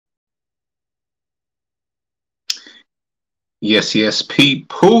Yes, yes,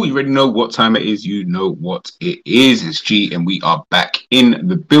 people. You already know what time it is. You know what it is. It's G, and we are back in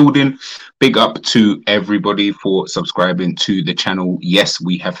the building. Big up to everybody for subscribing to the channel. Yes,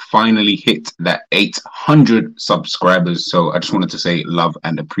 we have finally hit that 800 subscribers. So I just wanted to say love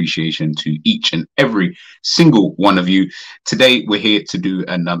and appreciation to each and every single one of you. Today, we're here to do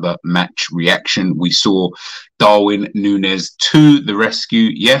another match reaction. We saw Darwin Núñez to the rescue.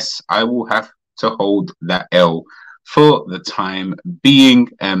 Yes, I will have to hold that L for the time being.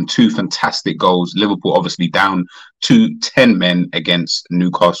 Two fantastic goals. Liverpool obviously down to 10 men against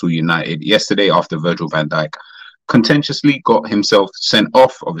Newcastle United yesterday after Virgil van Dijk contentiously got himself sent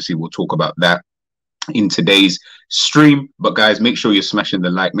off. Obviously, we'll talk about that in today's stream. But guys, make sure you're smashing the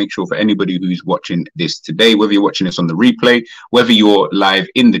like. Make sure for anybody who's watching this today, whether you're watching this on the replay, whether you're live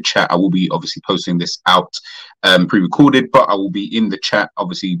in the chat, I will be obviously posting this out pre-recorded, but I will be in the chat,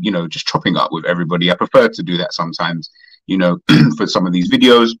 obviously, you know, just chopping up with everybody. I prefer to do that sometimes, you know, for some of these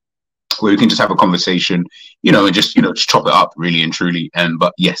videos where we can just have a conversation, you know, and just, you know, just chop it up really and truly.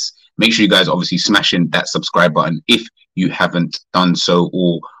 But yes, make sure you guys obviously smashing that subscribe button if you haven't done so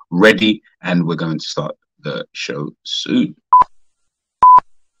already. And we're going to start the show soon.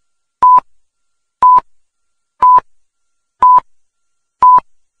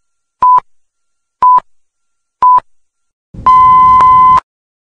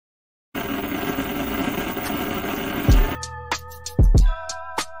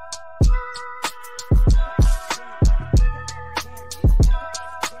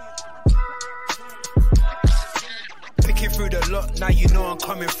 Now you know I'm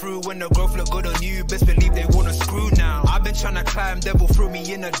coming through. When the growth look good on you, best believe they wanna screw now. I've been trying to climb, devil threw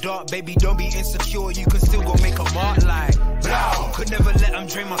me in the dark. Baby, don't be insecure, you can still go make a mark like blow. Could never let them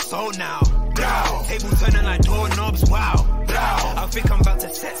drain my soul now. Blow. Table turning like doorknobs, wow. Blow. I think I'm about to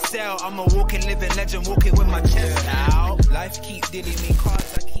set sail. I'm a walking, living legend, walking with my chest out. Life keep dealing me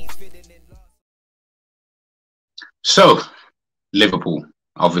cards, I keep fitting in love. So, Liverpool,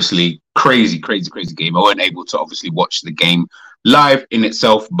 obviously, crazy game. I wasn't able to obviously watch the game live in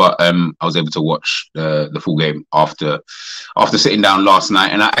itself, but I was able to watch the full game after sitting down last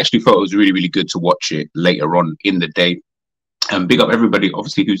night, and I actually thought it was really good to watch it later on in the day. Big up everybody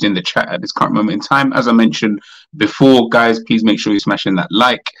obviously who's in the chat at this current moment in time. As I mentioned before, guys, please make sure you're smashing that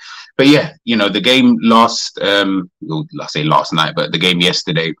like. But yeah, you know, the game last well, I say last night, but the game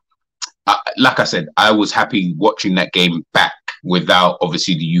yesterday, like I said, I was happy watching that game back without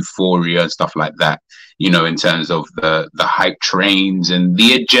obviously the euphoria and stuff like that, you know, in terms of the hype trains and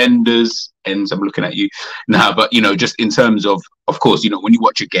the agendas. And I'm looking at you now, but you know, just in terms of course, you know, when you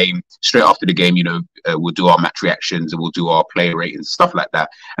watch a game, straight after the game, you know, we'll do our match reactions and we'll do our player ratings, stuff like that.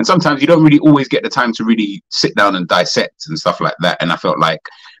 And sometimes you don't really always get the time to really sit down and dissect and stuff like that. And I felt like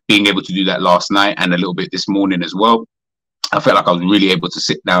being able to do that last night and a little bit this morning as well, I felt like I was really able to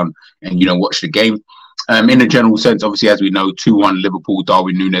sit down and, you know, watch the game. In a general sense, obviously, as we know, 2-1 Liverpool,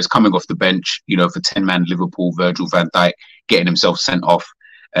 Darwin Núñez coming off the bench, you know, for 10-man Liverpool, Virgil van Dijk getting himself sent off.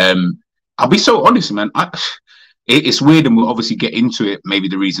 I'll be so honest, man. It's weird, and we'll obviously get into it, maybe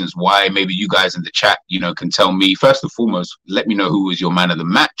the reasons why. Maybe you guys in the chat, you know, can tell me. First and foremost, let me know who was your man of the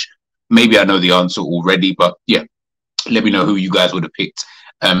match. Maybe I know the answer already, but yeah, let me know who you guys would have picked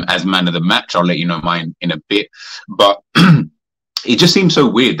as man of the match. I'll let you know mine in a bit. But it just seems so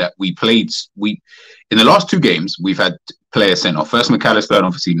weird that in the last two games, we've had players sent off. First McAllister, and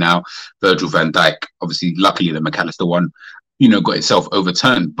obviously now Virgil van Dijk. Obviously, luckily the McAllister one, you know, got itself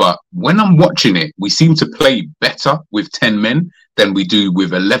overturned. But when I'm watching it, we seem to play better with 10 men than we do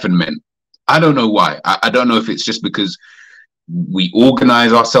with 11 men. I don't know why. I don't know if it's just because we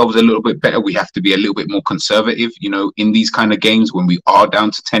organize ourselves a little bit better. We have to be a little bit more conservative, you know, in these kind of games when we are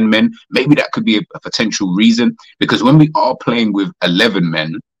down to 10 men. Maybe that could be a potential reason, because when we are playing with 11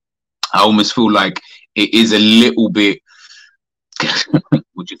 men, I almost feel like it is a little bit,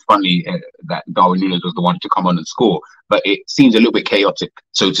 which is funny that Darwin Núñez was the one to come on and score, but it seems a little bit chaotic,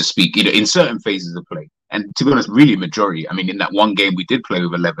 so to speak, you know, in certain phases of play. And to be honest, really majority, I mean, in that one game we did play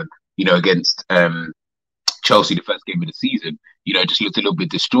with 11, you know, against Chelsea, the first game of the season, you know, just looked a little bit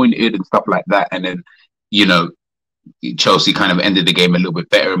disjointed and stuff like that. And then, you know, Chelsea kind of ended the game a little bit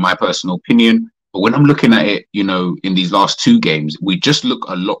better, in my personal opinion. But when I'm looking at it, you know, in these last two games, we just look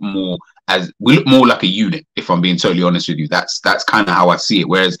a lot more we look more like a unit, if I'm being totally honest with you. That's kind of how I see it.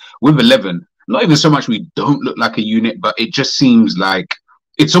 Whereas with 11, not even so much we don't look like a unit, but it just seems like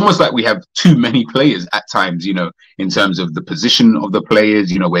it's almost like we have too many players at times, you know, in terms of the position of the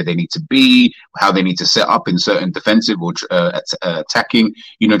players, you know, where they need to be, how they need to set up in certain defensive or attacking,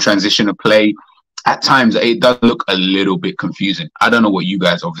 you know, transition of play. at times it does look a little bit confusing. I don't know what you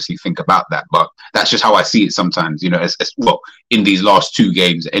guys obviously think about that, but that's just how I see it sometimes, you know, as well, in these last two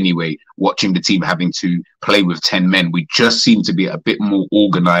games anyway, watching the team having to play with 10 men, we just seem to be a bit more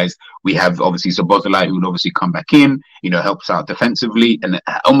organized. We have obviously Szoboszlai, who would obviously come back in, you know, helps out defensively, and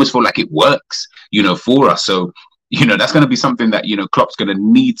I almost feel like it works, you know, for us. So, you know, that's going to be something that, you know, Klopp's going to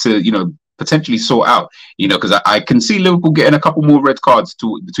need to, you know, potentially sort out, you know, because I can see Liverpool getting a couple more red cards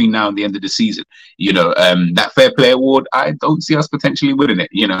between now and the end of the season. You know, that fair play award, I don't see us potentially winning it.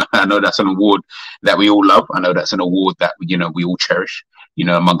 You know, I know that's an award that we all love. I know that's an award that, you know, we all cherish, you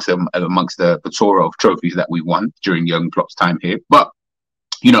know, amongst the plethora of trophies that we won during Jurgen Klopp's time here. But,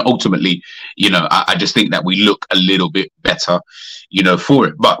 you know, ultimately, you know, I just think that we look a little bit better, you know, for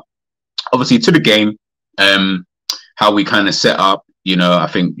it. But obviously to the game, how we kind of set up, you know, I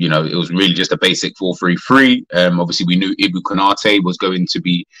think, you know, it was really just a basic 4-3-3. Obviously, we knew Ibu Konate was going to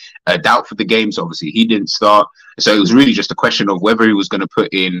be a doubt for the game, so obviously he didn't start. So it was really just a question of whether he was going to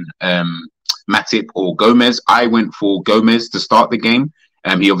put in Matip or Gomez. I went for Gomez to start the game.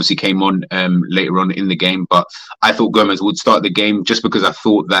 He obviously came on later on in the game, but I thought Gomez would start the game just because I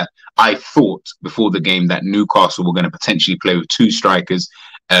thought before the game that Newcastle were going to potentially play with two strikers.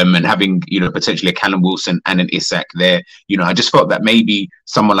 And having, you know, potentially a Callum Wilson and an Isak there, you know, I just felt that maybe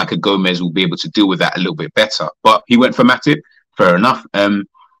someone like a Gomez will be able to deal with that a little bit better. But he went for Matip, fair enough.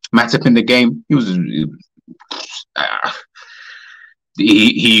 Matip in the game, he was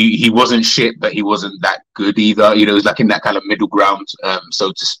he wasn't shit, but he wasn't that good either. You know, it was like in that kind of middle ground,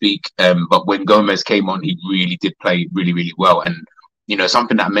 so to speak. But when Gomez came on, he really did play really, really well. And, you know,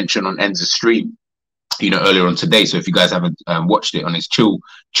 something that I mentioned on Enza's stream, you know, earlier on today. So if you guys haven't watched it on his chill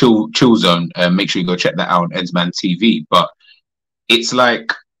zone, make sure you go check that out on Ensman TV. But it's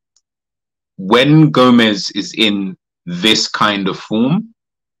like when Gomez is in this kind of form,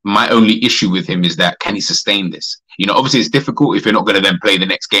 my only issue with him is that can he sustain this? You know, obviously it's difficult if you're not going to then play the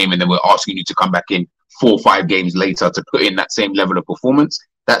next game and then we're asking you to come back in 4 or 5 games later to put in that same level of performance.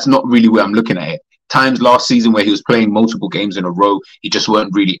 That's not really where I'm looking at it. Times last season where he was playing multiple games in a row, he just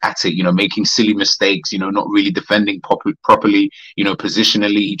weren't really at it, you know, making silly mistakes, you know, not really defending properly, you know,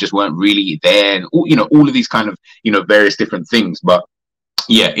 positionally, he just weren't really there. And, you know, all of these kind of, you know, various different things. But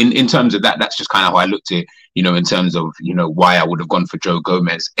yeah, in terms of that, that's just kind of how I looked at it, you know, in terms of, you know, why I would have gone for Joe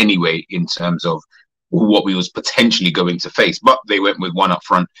Gomez anyway, in terms of what we was potentially going to face. But they went with one up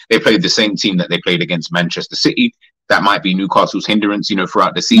front. They played the same team that they played against Manchester City. That might be Newcastle's hindrance, you know,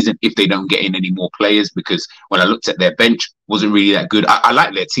 throughout the season if they don't get in any more players, because when I looked at their bench, wasn't really that good. I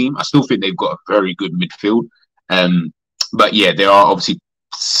like their team. I still think they've got a very good midfield. But yeah, there are obviously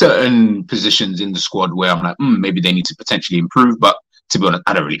certain positions in the squad where I'm like, maybe they need to potentially improve. But to be honest,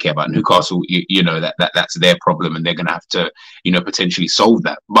 I don't really care about Newcastle. You know, that's their problem and they're going to have to, you know, potentially solve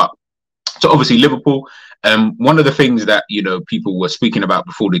that. But so obviously Liverpool, one of the things that, you know, people were speaking about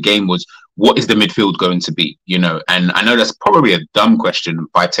before the game was, what is the midfield going to be, you know? And I know that's probably a dumb question.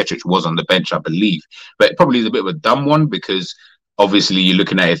 Bajcetic was on the bench, I believe, but it probably is a bit of a dumb one because obviously you're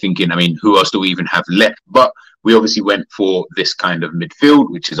looking at it thinking, I mean, who else do we even have left? But we obviously went for this kind of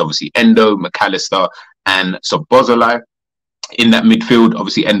midfield, which is obviously Endo, McAllister and Szoboszlai in that midfield.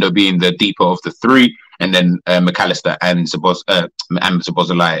 Obviously Endo being the deeper of the three, and then McAllister and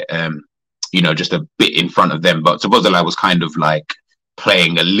Szoboszlai, you know, just a bit in front of them. But Szoboszlai was kind of like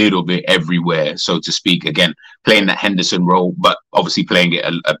playing a little bit everywhere, so to speak. Again, playing that Henderson role, but obviously playing it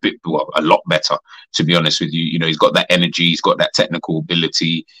a bit, well, a lot better, to be honest with you. You know, he's got that energy, he's got that technical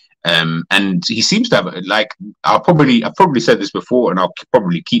ability, and he seems to have, like, I've probably said this before, and I'll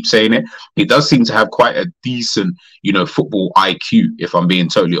probably keep saying it. He does seem to have quite a decent, you know, football IQ, if I'm being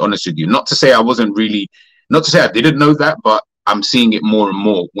totally honest with you. Not to say I didn't know that, but I'm seeing it more and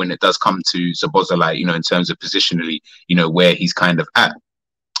more when it does come to Szoboszlai, you know, in terms of positionally, you know, where he's kind of at.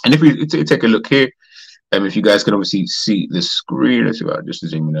 And if we take a look here, if you guys can obviously see the screen, let's see if I just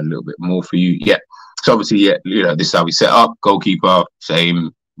zoom in a little bit more for you. Yeah. So obviously, yeah, you know, this is how we set up. Goalkeeper,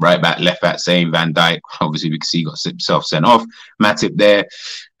 same. Right back, left back, same. Van Dijk, obviously we can see he got himself sent off. Matip there.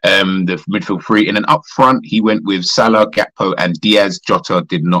 The midfield three, and then up front he went with Salah, Gakpo and Diaz. Jota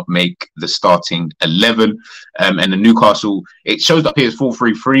did not make the starting 11. And the Newcastle, it shows up here as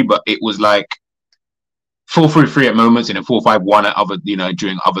 4-3-3, but it was like 4-3-3 at moments and then 4-5-1 at other, you know,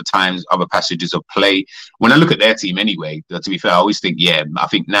 during other times, other passages of play. When I look at their team anyway, to be fair, I always think, yeah, I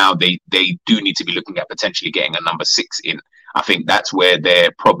think now they do need to be looking at potentially getting a number 6 in. I think that's where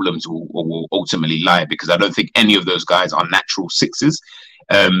their problems will ultimately lie, because I don't think any of those guys are natural 6s.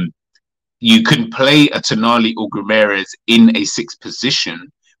 You can play a Tonali or Guimaraes in a 6th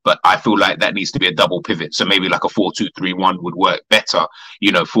position, but I feel like that needs to be a double pivot. So maybe like a 4-2-3-1 would work better,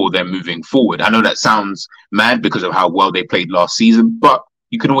 for them moving forward. I know that sounds mad because of how well they played last season, but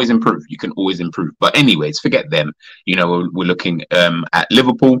you can always improve. You can always improve. But anyways, forget them. We're looking at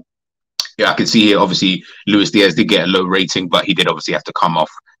Liverpool. Yeah, I can see here, obviously, Luis Diaz did get a low rating, but he did obviously have to come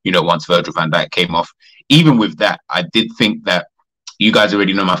off, once Virgil van Dijk came off. Even with that, I did think that you guys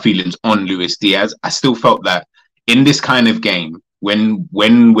already know my feelings on Luis Diaz. I still felt that in this kind of game, when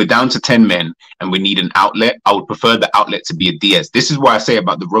we're down to 10 men and we need an outlet, I would prefer the outlet to be a Diaz. This is why I say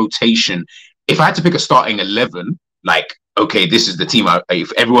about the rotation. If I had to pick a starting 11, like, okay, this is the team.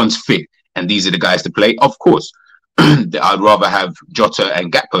 If everyone's fit and these are the guys to play, of course, I'd rather have Jota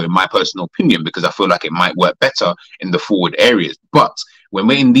and Gakpo, in my personal opinion, because I feel like it might work better in the forward areas. But when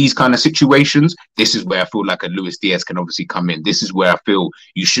we're in these kind of situations, this is where I feel like a Luis Diaz can obviously come in. This is where I feel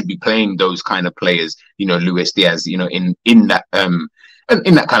you should be playing those kind of players, Luis Diaz, in that kind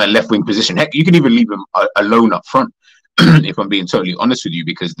of left wing position. Heck, you can even leave him alone up front, if I'm being totally honest with you,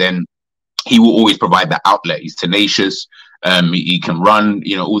 because then he will always provide that outlet. He's tenacious. He can run,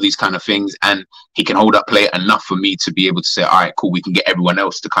 all these kind of things, and he can hold up play enough for me to be able to say, all right, cool, we can get everyone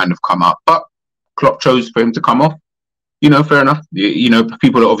else to kind of come up. But Klopp chose for him to come off. Fair enough.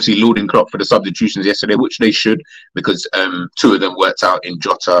 People are obviously lauding Klopp for the substitutions yesterday, which they should, because 2 of them worked out in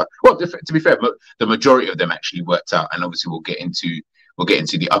Jota. Well, to be fair, the majority of them actually worked out, and obviously we'll get into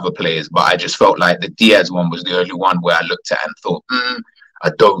the other players. But I just felt like the Diaz one was the only one where I looked at and thought, I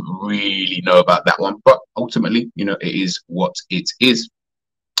don't really know about that one. But ultimately, it is what it is.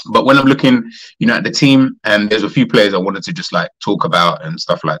 But when I'm looking, at the team, and there's a few players I wanted to just like talk about and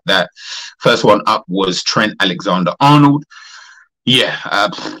stuff like that. First one up was Trent Alexander-Arnold. Yeah,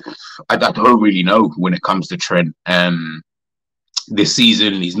 I don't really know when it comes to Trent. This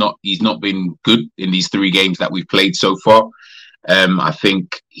season, he's not been good in these 3 games that we've played so far. I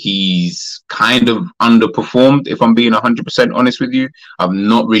think he's kind of underperformed, if I'm being 100% honest with you. I've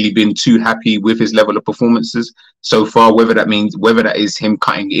not really been too happy with his level of performances so far, whether that is him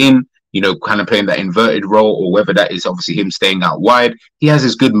cutting in, kind of playing that inverted role, or whether that is obviously him staying out wide. He has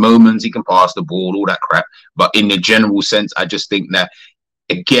his good moments. He can pass the ball, all that crap. But in the general sense, I just think that,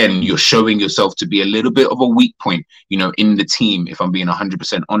 again, you're showing yourself to be a little bit of a weak point, in the team, if I'm being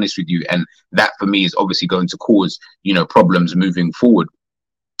 100% honest with you. And that, for me, is obviously going to cause, problems moving forward.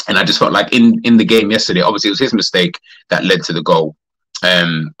 And I just felt like in the game yesterday, obviously it was his mistake that led to the goal.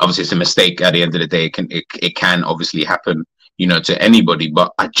 Obviously it's a mistake at the end of the day. It can obviously happen, to anybody.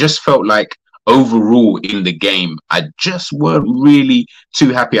 But I just felt like overall in the game, I just weren't really too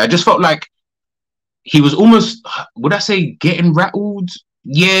happy. I just felt like he was almost, would I say, getting rattled?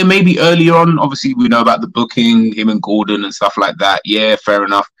 Yeah, maybe earlier on. Obviously, we know about the booking, him and Gordon and stuff like that. Yeah, fair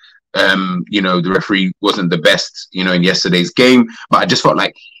enough. The referee wasn't the best, in yesterday's game. But I just felt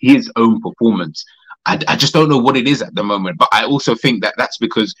like his own performance, I just don't know what it is at the moment. But I also think that that's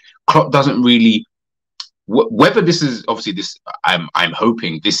because Klopp doesn't really, whether this is, obviously this, I'm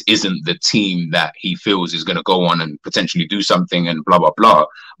hoping this isn't the team that he feels is going to go on and potentially do something and blah, blah, blah.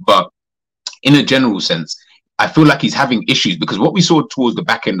 But in a general sense, I feel like he's having issues, because what we saw towards the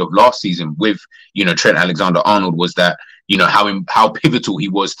back end of last season with, Trent Alexander-Arnold was that, how pivotal he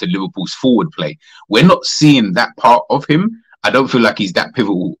was to Liverpool's forward play. We're not seeing that part of him. I don't feel like he's that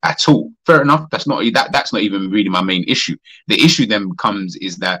pivotal at all. Fair enough. That's not even really my main issue. The issue then comes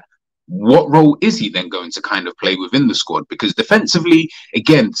is that, what role is he then going to kind of play within the squad? Because defensively,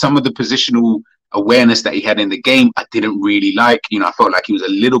 again, some of the positional awareness that he had in the game, I didn't really like. I felt like he was a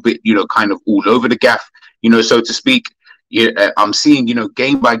little bit, kind of all over the gaff, so to speak. I'm seeing,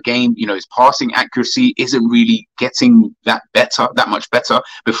 game by game, his passing accuracy isn't really getting that much better.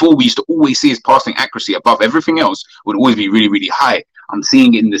 Before, we used to always see his passing accuracy above everything else would always be really, really high. I'm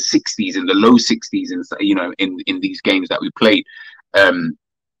seeing it in the 60s, in the low 60s, and in these games that we played.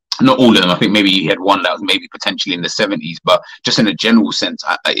 Not all of them. I think maybe he had one that was maybe potentially in the 70s, but just in a general sense,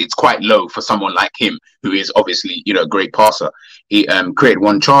 it's quite low for someone like him, who is obviously, a great passer. He created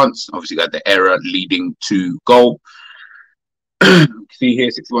one chance, obviously got the error leading to goal. See here,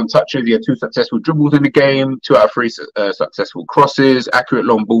 61 touches. He had 2 successful dribbles in the game, 2 out of 3 successful crosses, accurate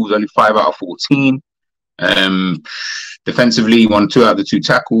long balls, only 5 out of 14. Defensively, won 2 out of the 2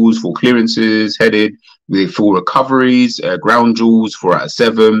 tackles, 4 clearances, headed with 4 recoveries, ground duels, 4 out of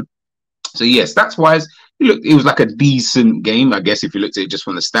 7. So yeah, stats wise, it was like a decent game, I guess, if you looked at it just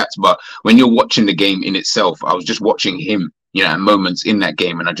from the stats. But when you're watching the game in itself, I was just watching him, at moments in that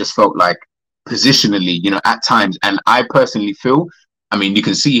game, and I just felt like positionally, at times, and I personally feel, I mean, you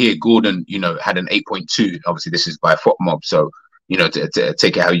can see here, Gordon, had an 8.2. Obviously, this is by FOTMob, so to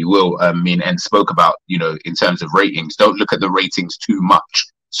take it how you will. And spoke about, in terms of ratings, don't look at the ratings too much.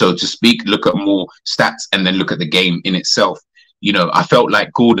 so to speak, look at more stats and then look at the game in itself. You know, I felt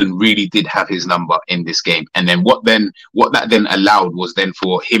like Gordon really did have his number in this game. And then what that then allowed was then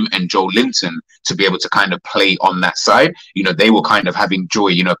for him and Joe Linton to be able to kind of play on that side. You know, they were kind of having joy,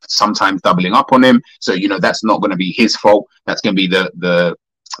 you know, sometimes doubling up on him. So, you know, that's not going to be his fault. That's going to be the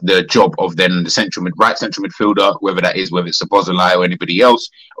job of then the right central midfielder, whoever that is, whether it's Szoboszlai or anybody else.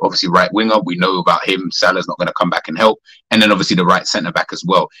 Obviously, right winger, we know about him. Salah's not going to come back and help. And then obviously the right centre back as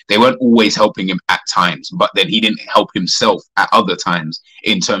well. They weren't always helping him at times, but then he didn't help himself at other times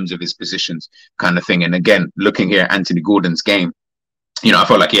in terms of his positions, kind of thing. And again, looking here at Anthony Gordon's game, you know, I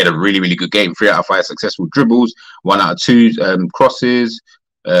felt like he had a really, really good game. 3 out of 5 successful dribbles, 1 out of 2 crosses,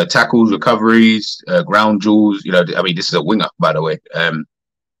 tackles, recoveries, ground duels. You know, I mean, this is a winger, by the way.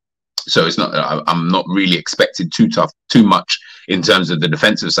 So it's not, I'm not really expecting too much in terms of the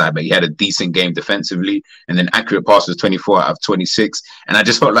defensive side, but he had a decent game defensively, and then accurate passes 24 out of 26. And I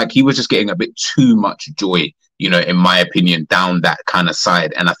just felt like he was just getting a bit too much joy, you know, in my opinion, down that kind of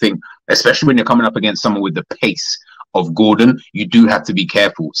side. And I think, especially when you're coming up against someone with the pace of Gordon, you do have to be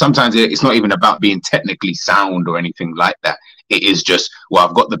careful. Sometimes it's not even about being technically sound or anything like that. It is just, well,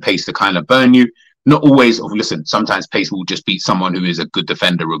 I've got the pace to kind of burn you. Not always. Listen, sometimes pace will just beat someone who is a good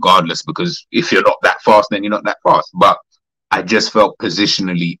defender regardless, because if you're not that fast, then you're not that fast. But I just felt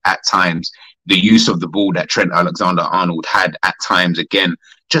positionally at times, the use of the ball that Trent Alexander-Arnold had at times, again,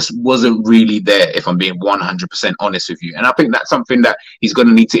 just wasn't really there, if I'm being 100% honest with you. And I think that's something that he's going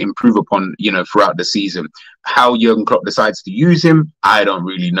to need to improve upon, you know, throughout the season. How Jurgen Klopp decides to use him, I don't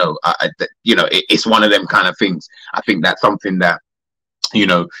really know. You know, it's one of them kind of things. I think that's something that, you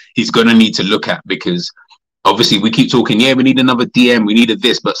know, he's going to need to look at, because obviously we keep talking, yeah, we need another DM, we needed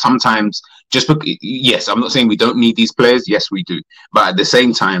this, but sometimes yes, I'm not saying we don't need these players. Yes, we do. But at the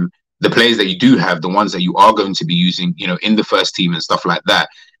same time, the players that you do have, the ones that you are going to be using, you know, in the first team and stuff like that,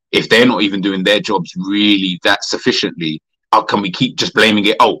 if they're not even doing their jobs really that sufficiently, how can we keep just blaming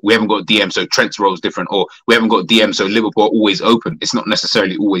it? Oh, we haven't got DM, so Trent's role is different, or we haven't got DM, so Liverpool are always open. It's not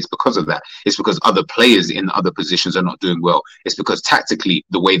necessarily always because of that. It's because other players in other positions are not doing well. It's because tactically,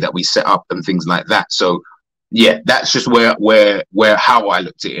 the way that we set up and things like that. So, yeah, that's just where how I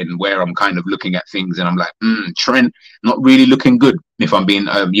looked at it and where I'm kind of looking at things, and I'm like, Trent not really looking good, if I'm being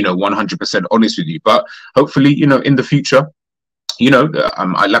you know, 100% honest with you. But hopefully, you know, in the future, you know,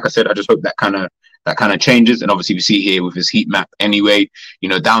 like I said, I just hope that kind of changes. And obviously we see here with his heat map anyway, you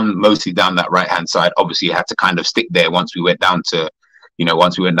know, mostly down that right hand side. Obviously you had to kind of stick there once we went down to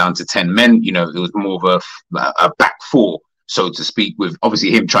 10 men. You know, there was more of a back four, so to speak, with obviously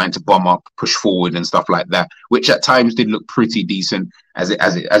him trying to bomb up, push forward and stuff like that, which at times did look pretty decent, as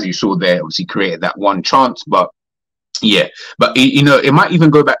you saw there. Obviously created that one chance, but yeah, but you know, it might even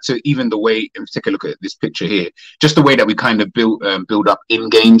go back to even the way, and take a look at this picture here, just the way that we kind of build up in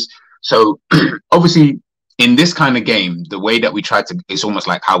games. So obviously in this kind of game, the way that we tried to, it's almost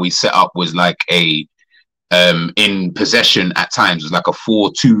like how we set up was like a in possession at times, was like a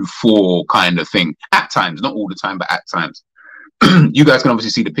 4-2-4 kind of thing at times, not all the time, but at times. You guys can obviously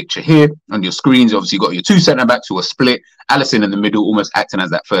see the picture here on your screens. Obviously you've got your 2 centre backs who are split, Alisson in the middle, almost acting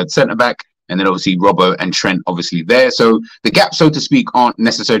as that 3rd centre back. And then obviously Robbo and Trent obviously there. So the gaps, so to speak, aren't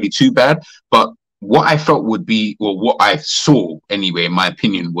necessarily too bad. But what I felt would be, or what I saw anyway, in my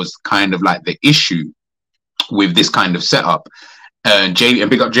opinion, was kind of like the issue with this kind of setup. Jamie, and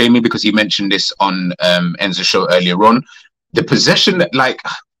big up Jamie, because he mentioned this on Enzo's show earlier on. The possession, that like,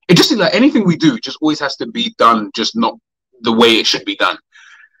 it just seems like anything we do just always has to be done just not the way it should be done.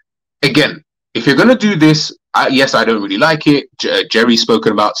 Again, if you're going to do this, yes, I don't really like it. Jerry's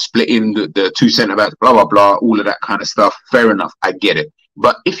spoken about splitting the 2 centre backs, blah, blah, blah, all of that kind of stuff. Fair enough. I get it.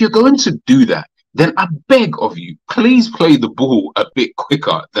 But if you're going to do that, then I beg of you, please play the ball a bit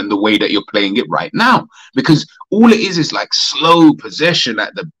quicker than the way that you're playing it right now. Because all it is like slow possession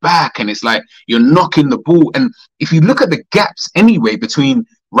at the back, and it's like you're knocking the ball. And if you look at the gaps anyway between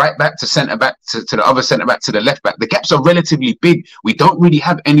right back to centre back to the other centre back to the left back, the gaps are relatively big. We don't really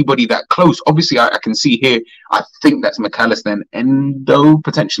have anybody that close. Obviously, I can see here, I think that's McAllister and Endo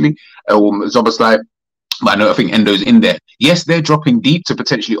potentially, or Szoboszlai. But I think Endo's in there. Yes, they're dropping deep to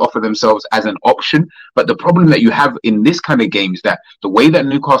potentially offer themselves as an option. But the problem that you have in this kind of game is that the way that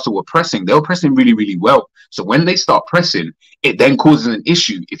Newcastle were pressing, they were pressing really, really well. So when they start pressing, it then causes an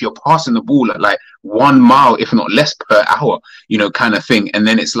issue if you're passing the ball at like 1 mile, if not less per hour, you know, kind of thing. And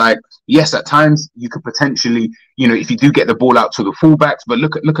then it's like, yes, at times you could potentially, you know, if you do get the ball out to the fullbacks, but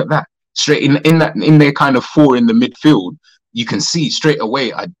look at that straight in their kind of 4 in the midfield. you can see straight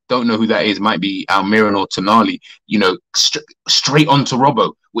away, I don't know who that is, might be Almiron or Tonali, you know, straight onto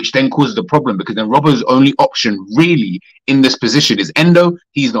Robbo, which then causes the problem, because then Robbo's only option really in this position is Endo.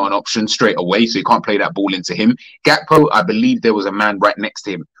 He's not an option straight away, so you can't play that ball into him. Gakpo, I believe there was a man right next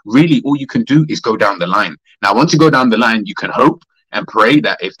to him. Really, all you can do is go down the line. Now, once you go down the line, you can hope and pray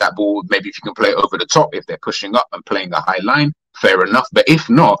that if that ball, maybe if you can play it over the top, if they're pushing up and playing a high line, fair enough. But if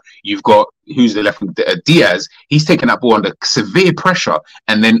not, you've got, who's the left, Diaz. He's taking that ball under severe pressure.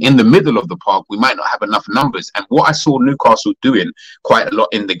 And then in the middle of the park, we might not have enough numbers. And what I saw Newcastle doing quite a lot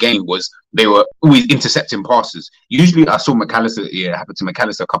in the game was they were always intercepting passes. Usually I saw McAllister, it happened to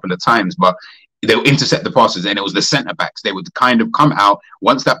McAllister a couple of times, but they would intercept the passes, and it was the centre backs. They would kind of come out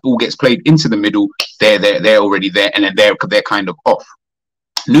once that ball gets played into the middle. They're already there, and then they're kind of off.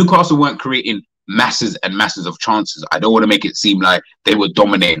 Newcastle weren't creating masses and masses of chances. I don't want to make it seem like they were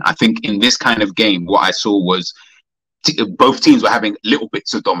dominating. I think in this kind of game, what I saw was both teams were having little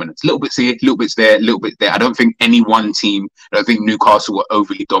bits of dominance, little bits here, little bits there, little bit there. I don't think any one team, I don't think Newcastle were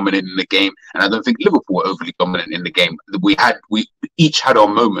overly dominant in the game, and I don't think Liverpool were overly dominant in the game. We each had our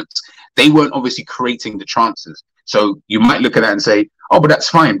moments. They weren't obviously creating the chances. So you might look at that and say, oh, but that's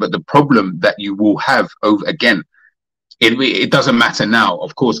fine. But the problem that you will have over again, it doesn't matter now,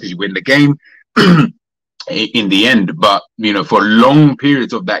 of course, because you win the game in the end. But, you know, for long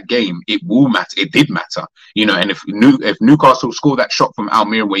periods of that game, it will matter. It did matter, you know. And if Newcastle score that shot from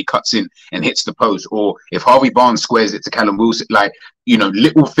Almiron where he cuts in and hits the post, or if Harvey Barnes squares it to Callum Wilson, like, you know,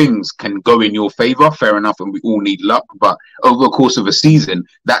 little things can go in your favour, fair enough, and we all need luck. But over the course of a season,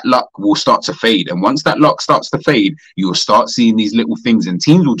 that luck will start to fade. And once that luck starts to fade, you'll start seeing these little things, and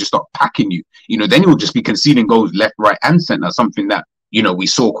teams will just start packing you. You know, then you'll just be conceding goals left, right, and centre, something that, you know, we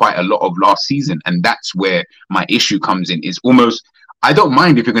saw quite a lot of last season. And that's where my issue comes in, is almost, I don't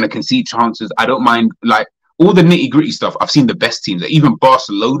mind if you're going to concede chances. I don't mind, like, all the nitty-gritty stuff. I've seen the best teams, even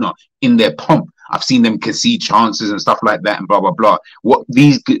Barcelona in their pomp, I've seen them concede chances and stuff like that and blah, blah, blah. What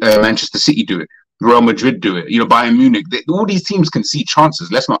these Manchester City do it, Real Madrid do it, you know, Bayern Munich, all these teams concede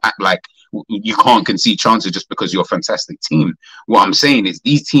chances. Let's not act like you can't concede chances just because you're a fantastic team. What I'm saying is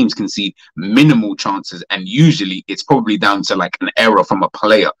these teams concede minimal chances, and usually it's probably down to like an error from a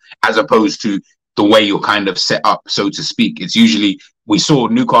player as opposed to the way you're kind of set up, so to speak. It's usually, we saw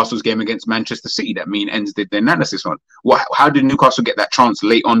Newcastle's game against Manchester City that me and Enz did the analysis on. How did Newcastle get that chance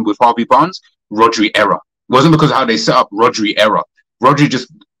late on with Harvey Barnes? Rodri error. It wasn't because of how they set up, Rodri error. Rodri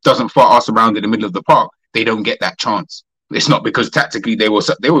just doesn't fart ass around in the middle of the park. They don't get that chance. It's not because tactically they were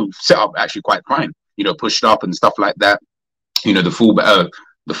set up actually quite fine, you know, pushed up and stuff like that. You know, the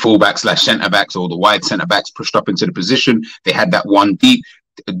fullback / centre backs, or the wide centre backs pushed up into the position. They had that one deep.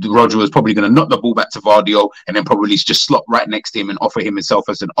 Roger was probably going to knock the ball back to Vardio and then probably just slot right next to him and offer him himself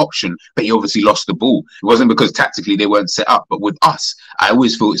as an option, but he obviously lost the ball. It wasn't because tactically they weren't set up, but with us, I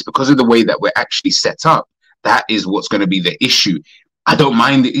always feel it's because of the way that we're actually set up. That is what's going to be the issue. I don't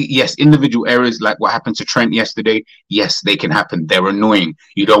mind, yes, individual errors like what happened to Trent yesterday. Yes, they can happen. They're annoying.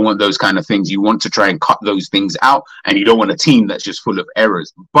 You don't want those kind of things. You want to try and cut those things out, and you don't want a team that's just full of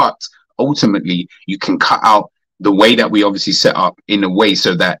errors. But ultimately, you can cut out the way that we obviously set up in a way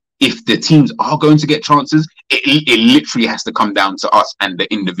so that if the teams are going to get chances, it literally has to come down to us and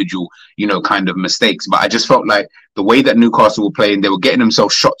the individual, you know, kind of mistakes. But I just felt like the way that Newcastle were playing, they were getting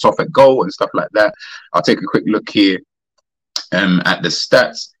themselves shots off at goal and stuff like that. I'll take a quick look here at the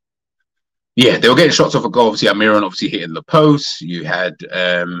stats. Yeah, they were getting shots off at goal. Obviously, Almiron obviously hitting the post. You had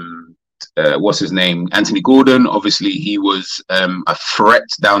what's his name, Anthony Gordon. Obviously he was a threat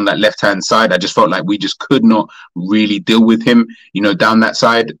down that left hand side. I just felt like we just could not really deal with him, you know, down that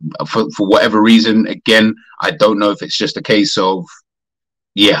side for whatever reason. Again, I don't know if it's just a case of,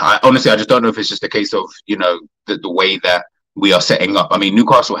 I just don't know if it's just a case of, you know, the way that we are setting up. I mean,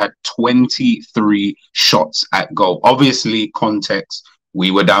 Newcastle had 23 shots at goal. Obviously, context,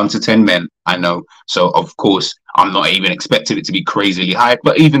 we were down to 10 men, I know. So, of course, I'm not even expecting it to be crazily high.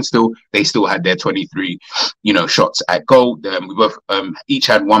 But even still, they still had their 23, you know, shots at goal. We both each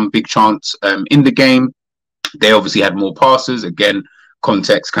had one big chance in the game. They obviously had more passes. Again,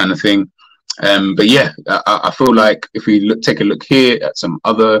 context kind of thing. But yeah, I feel like if we take a look here at some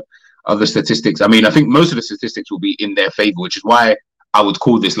other statistics, I mean, I think most of the statistics will be in their favor, which is why I would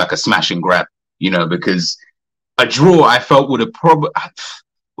call this like a smash and grab, you know, because a draw I felt would have probably,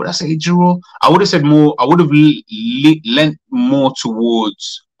 would I say a draw? I would have said more, I would have lent more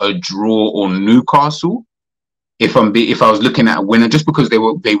towards a draw on Newcastle if I was looking at a winner, just because they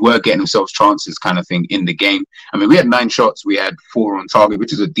were getting themselves chances kind of thing in the game. I mean, we had 9 shots, we had 4 on target,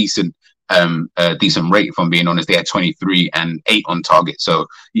 which is a decent decent rate, if I'm being honest. They had 23 and 8 on target. So,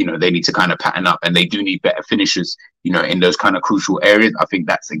 you know, they need to kind of pattern up, and they do need better finishers, you know, in those kind of crucial areas. I think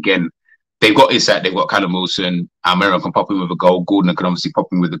that's, again, they've got Isak, they've got Callum Wilson, Almiron can pop in with a goal, Gordon can obviously pop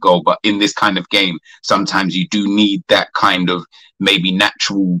in with a goal. But in this kind of game, sometimes you do need that kind of maybe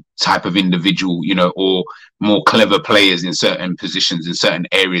natural type of individual, you know, or more clever players in certain positions, in certain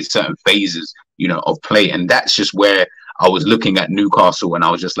areas, certain phases, you know, of play. And that's just where I was looking at Newcastle, and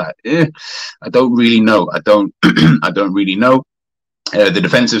I was just like, I don't really know. I don't really know. The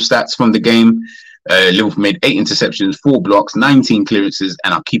defensive stats from the game: Liverpool made 8 interceptions, 4 blocks, 19 clearances,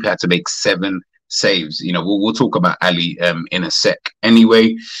 and our keeper had to make 7 saves. You know, we'll talk about Ali in a sec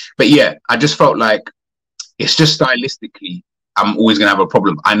anyway. But yeah, I just felt like it's just stylistically, I'm always going to have a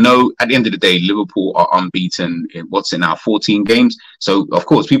problem. I know at the end of the day, Liverpool are unbeaten in 14 games. So, of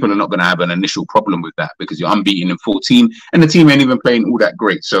course, people are not going to have an initial problem with that, because you're unbeaten in 14 and the team ain't even playing all that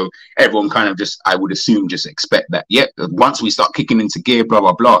great. So everyone kind of just, I would assume, just expect that. Yeah, once we start kicking into gear, blah,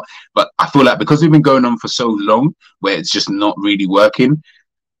 blah, blah. But I feel like because we've been going on for so long where it's just not really working,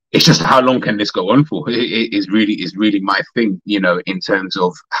 it's just how long can this go on for? It is really my thing, you know, in terms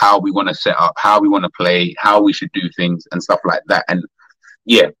of how we want to set up, how we want to play, how we should do things and stuff like that. And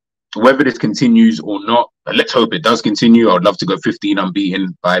yeah, whether this continues or not, let's hope it does continue. I would love to go 15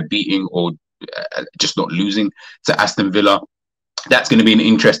 unbeaten by beating or just not losing to Aston Villa. That's going to be an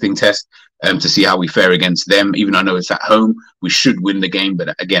interesting test to see how we fare against them. Even though I know it's at home, we should win the game.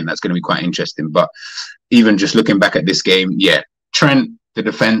 But again, that's going to be quite interesting. But even just looking back at this game, yeah, Trent, the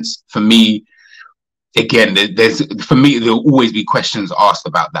defense, for me, again, there'll always be questions asked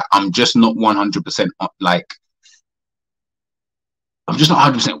about that. I'm just not 100% I'm just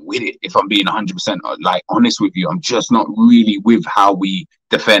not 100% with it, if I'm being 100% like honest with you. I'm just not really with how we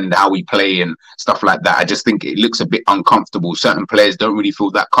defend, how we play and stuff like that. I just think it looks a bit uncomfortable. Certain players don't really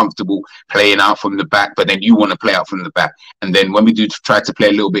feel that comfortable playing out from the back, but then you want to play out from the back. And then when we do try to play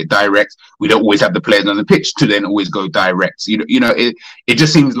a little bit direct, we don't always have the players on the pitch to then always go direct. It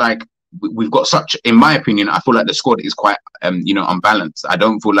just seems like we've got such, in my opinion, I feel like the squad is quite, unbalanced. I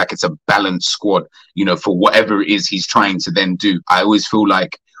don't feel like it's a balanced squad, for whatever it is he's trying to then do. I always feel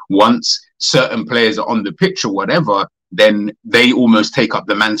like once certain players are on the pitch or whatever, then they almost take up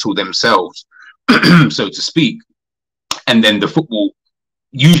the mantle themselves, so to speak. And then the football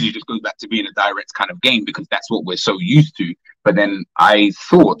usually just goes back to being a direct kind of game because that's what we're so used to. But then I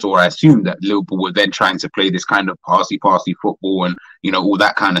thought, or I assumed, that Liverpool were then trying to play this kind of passy football and, all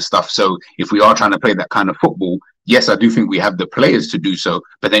that kind of stuff. So if we are trying to play that kind of football, yes, I do think we have the players to do so,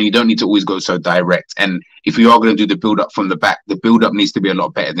 but then you don't need to always go so direct. And if we are going to do the build-up from the back, the build-up needs to be a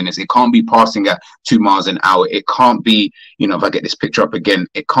lot better than this. It can't be passing at 2 miles an hour. It can't be, if I get this picture up again,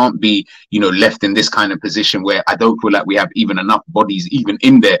 it can't be, left in this kind of position where I don't feel like we have even enough bodies even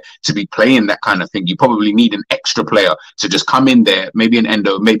in there to be playing that kind of thing. You probably need an extra player to just come in there, maybe an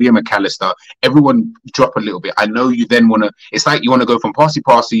Endo, maybe a McAllister. Everyone drop a little bit. I know you then want to, it's like you want to go from passy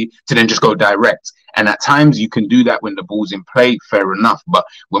to then just go direct. And at times you can do that when the ball's in play, fair enough. But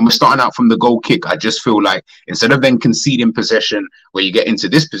when we're starting out from the goal kick, I just feel like instead of then conceding possession where you get into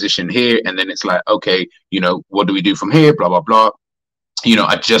this position here, and then it's like, okay, what do we do from here? Blah, blah, blah.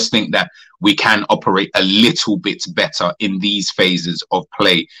 I just think that we can operate a little bit better in these phases of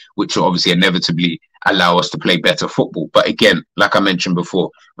play, which will obviously inevitably allow us to play better football. But again, like I mentioned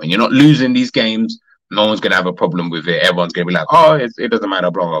before, when you're not losing these games, no one's going to have a problem with it. Everyone's going to be like, oh, it doesn't matter,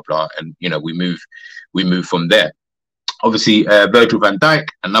 blah, blah, blah. And, we move from there. Obviously, Virgil van Dijk,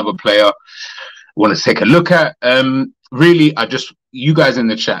 another player I want to take a look at. Really, you guys in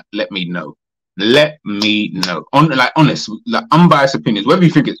the chat, let me know. Let me know. Honest, unbiased opinions, whether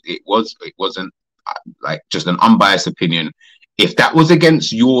you think it wasn't, just an unbiased opinion. If that was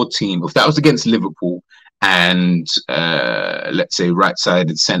against your team, if that was against Liverpool, and let's say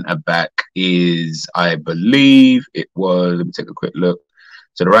right-sided centre-back is, I believe it was, let me take a quick look.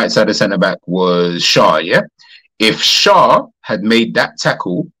 So the right-sided centre-back was Shaw, yeah? If Shaw had made that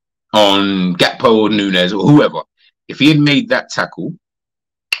tackle on Gakpo or Nunez or whoever, if he had made that tackle,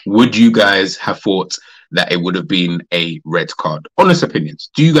 would you guys have thought that it would have been a red card? Honest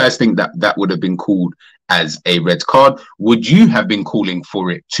opinions. Do you guys think that that would have been called as a red card? Would you have been calling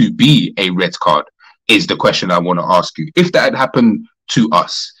for it to be a red card? Is the question I want to ask you. If that had happened to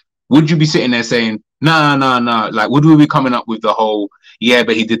us, would you be sitting there saying, nah, like, would we be coming up with the whole, yeah,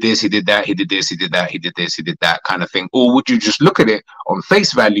 but he did this, he did that, he did this, he did that, he did this, he did that kind of thing? Or would you just look at it on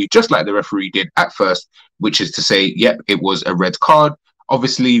face value, just like the referee did at first, which is to say, yep, it was a red card.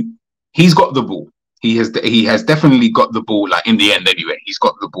 Obviously, he's got the ball. He has definitely got the ball, like in the end anyway, he's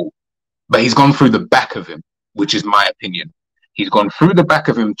got the ball. But he's gone through the back of him, which is my opinion. He's gone through the back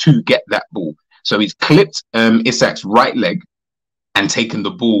of him to get that ball. So he's clipped Isak's right leg and taken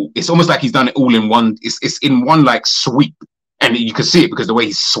the ball. It's almost like he's done it all in one. It's in one like sweep, and you can see it because the way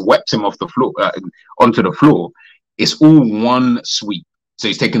he swept him off the floor onto the floor. It's all one sweep. So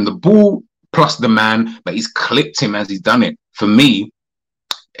he's taken the ball plus the man, but he's clipped him as he's done it. For me,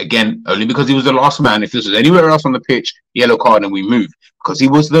 again, only because he was the last man. If this was anywhere else on the pitch, yellow card and we move. Because he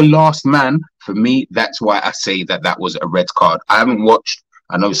was the last man, for me, that's why I say that that was a red card. I haven't watched.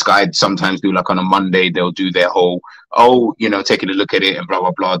 I know Sky sometimes do, like on a Monday, they'll do their whole, taking a look at it and blah,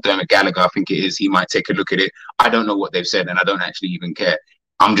 blah, blah. Dermot Gallagher, I think it is, he might take a look at it. I don't know what they've said, and I don't actually even care.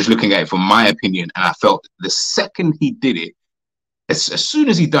 I'm just looking at it from my opinion, and I felt the second he did it, as soon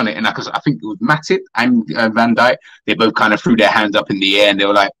as he done it, and because I think it was Matip and Van Dijk, they both kind of threw their hands up in the air, and they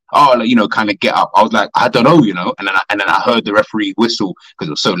were like, kind of get up. I was like, I don't know, and then I heard the referee whistle because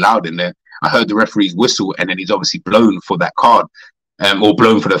it was so loud in there. I heard the referee's whistle, and then he's obviously blown for that card. Or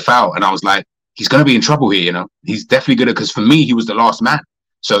blown for the foul. And I was like, he's going to be in trouble here, He's definitely going to, because for me, he was the last man.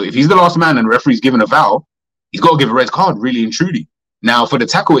 So if he's the last man and the referee's given a foul, he's got to give a red card, really and truly. Now, for the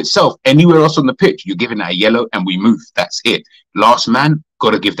tackle itself, anywhere else on the pitch, you're giving that a yellow and we move. That's it. Last man,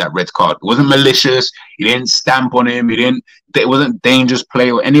 got to give that red card. It wasn't malicious. He didn't stamp on him. It wasn't dangerous play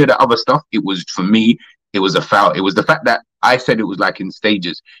or any of the other stuff. It was, for me, it was a foul. It was the fact that I said it was like in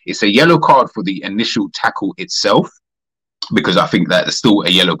stages. It's a yellow card for the initial tackle itself, because I think that it's still a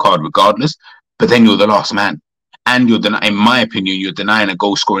yellow card regardless, but then you're the last man. And in my opinion, you're denying a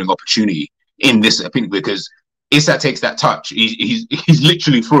goal-scoring opportunity in this opinion, because Isak takes that touch. He's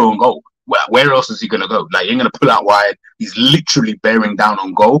literally through on goal. Where else is he going to go? Like, he ain't going to pull out wide. He's literally bearing down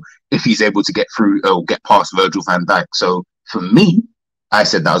on goal if he's able to get through or get past Virgil van Dijk. So for me, I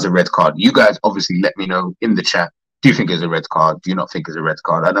said that was a red card. You guys obviously let me know in the chat. Do you think it's a red card? Do you not think it's a red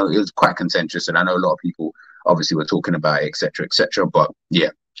card? I know it was quite contentious, and I know a lot of people obviously we're talking about it, etc., etc. But yeah,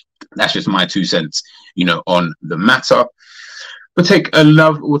 that's just my 2 cents, on the matter. We'll take a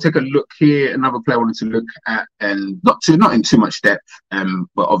look here. Another player I wanted to look at, and not in too much depth,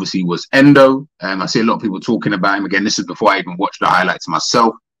 but obviously was Endo. I see a lot of people talking about him. Again, this is before I even watched the highlights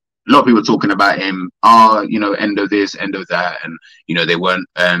myself. A lot of people talking about him. Endo this, Endo that, and they weren't.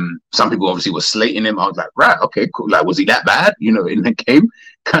 Some people obviously were slating him. I was like, right, okay, cool. Like, was he that bad? In the game,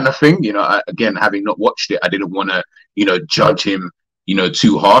 kind of thing. Again, having not watched it, I didn't want to, judge him,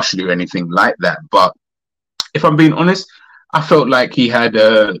 too harshly or anything like that. But if I'm being honest, I felt like he had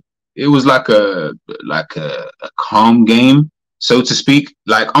it was like a calm game, so to speak.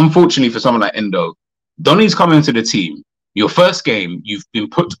 Like, unfortunately for someone like Endo, Donny's coming into the team. Your first game, you've been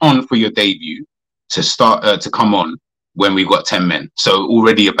put on for your debut to start to come on when we've got 10 men. So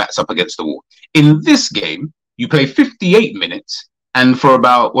already your back's up against the wall. In this game, you play 58 minutes, and for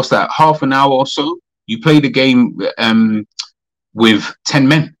about, half an hour or so, you play the game with 10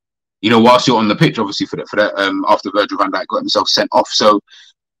 men. Whilst you're on the pitch, obviously for that after Virgil van Dijk got himself sent off. So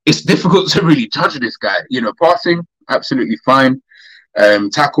it's difficult to really judge this guy. Passing, absolutely fine.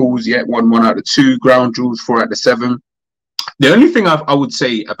 Tackles, 1 out of 2. Ground duels, 4 out of 7. The only thing I would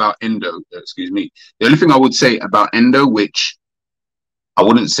say about Endo, which I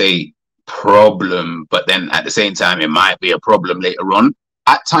wouldn't say problem, but then at the same time, it might be a problem later on.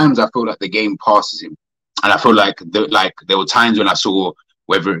 At times, I feel like the game passes him. And I feel like there were times when I saw,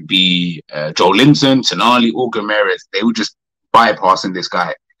 whether it be Joel Linton, Tonali, or Gomes, they were just bypassing this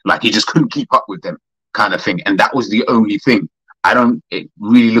guy. Like, he just couldn't keep up with them, kind of thing. And that was the only thing. I don't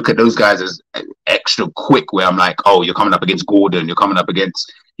really look at those guys as extra quick, where I'm like, oh, you're coming up against Gordon, you're coming up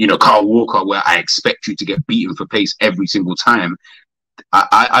against, Kyle Walker, where I expect you to get beaten for pace every single time.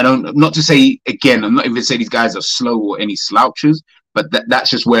 I don't, not to say, again, I'm not even saying these guys are slow or any slouches, but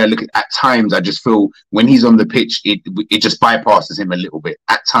that's just where I look at times. I just feel when he's on the pitch, it just bypasses him a little bit.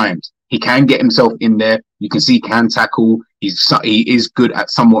 At times, he can get himself in there. You can see he can tackle. He is good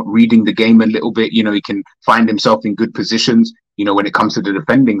at somewhat reading the game a little bit. He can find himself in good positions, when it comes to the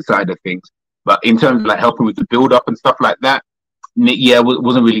defending side of things. But in terms of like helping with the build-up and stuff like that, it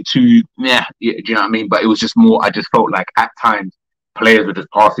wasn't really too, do you know what I mean? But it was just more, I just felt like at times players were just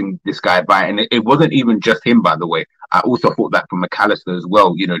passing this guy by. And it wasn't even just him, by the way. I also thought that from McAllister as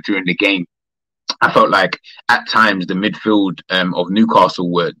well, during the game. I felt like at times the midfield of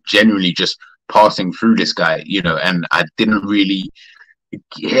Newcastle were generally just passing through this guy, and I didn't really,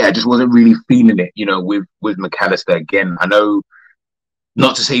 I just wasn't really feeling it, with McAllister. Again, I know,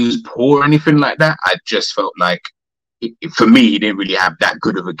 not to say he was poor or anything like that. I just felt like, for me, he didn't really have that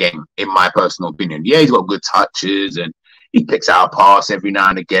good of a game, in my personal opinion. Yeah, he's got good touches and he picks out a pass every now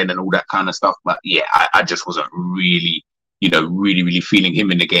and again and all that kind of stuff. But yeah, I just wasn't really, really feeling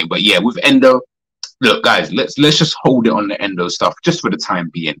him in the game. But yeah, with Endo, look, guys, let's just hold it on the Endo stuff just for the time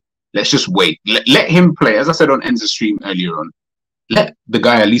being. Let's just wait. Let him play. As I said on Enzo's stream earlier on, let the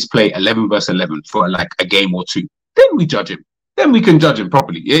guy at least play 11 versus 11 for like a game or two. Then we judge him. Then we can judge him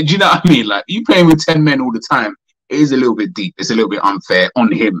properly. Yeah, do you know what I mean? Like, you playing with 10 men all the time, it is a little bit deep. It's a little bit unfair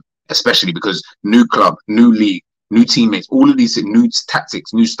on him, especially because new club, new league, new teammates, all of these new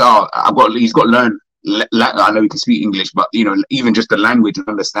tactics, new style. He's got to learn. I know he can speak English, but you know, even just the language and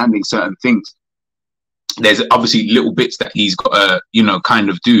understanding certain things. There's obviously little bits that he's got to, you know, kind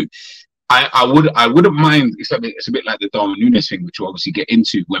of do. I wouldn't mind. It's a bit like the Darwin Núñez thing, which we'll obviously get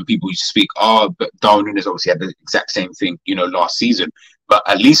into when people used to speak. But Darwin Núñez obviously had the exact same thing, you know, last season. But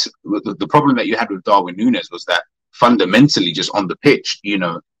at least the problem that you had with Darwin Núñez was that fundamentally, just on the pitch, you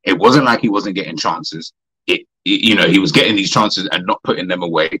know, it wasn't like he wasn't getting chances. You know, he was getting these chances and not putting them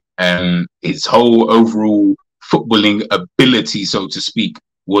away. His whole overall footballing ability, so to speak,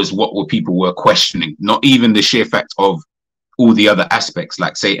 was what people were questioning. Not even the sheer fact of all the other aspects,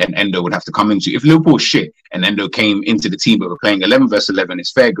 like say an Endo would have to come into. If Liverpool shit and Endo came into the team but were playing 11 versus 11,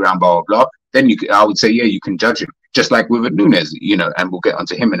 it's fair ground, blah, blah, blah, then I would say, yeah, you can judge him. Just like with Nunez, you know, and we'll get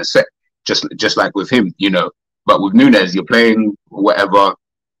onto him in a sec. Just like with him, you know. But with Nunez, you're playing whatever,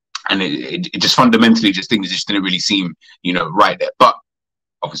 and it just fundamentally, just things just didn't really seem, you know, right there. But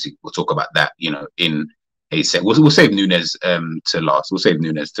obviously, we'll talk about that, you know, in a sec. We'll save Nunez to last. We'll save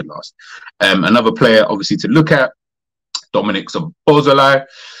Nunez to last. Another player, obviously, to look at, Dominic Szoboszlai.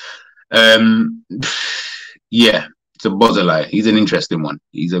 Yeah, Szoboszlai. He's an interesting one.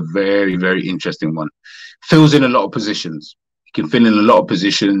 He's a very, very interesting one. Fills in a lot of positions. He can fill in a lot of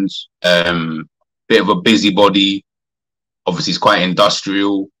positions. Bit of a busybody. Obviously, he's quite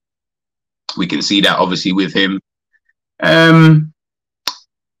industrial. We can see that obviously with him.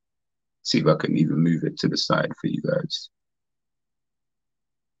 See if I can even move it to the side for you guys.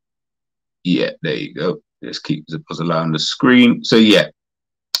 Yeah, there you go. Let's keep Szoboszlai on the screen. So yeah,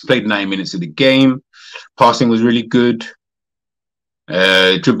 played 9 minutes of the game. Passing was really good.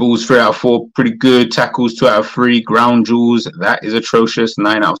 Dribbles 3 out of 4, pretty good. Tackles 2 out of 3. Ground duels, that is atrocious.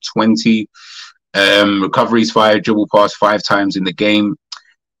 9 out of 20. Recoveries 5. Dribble pass 5 times in the game.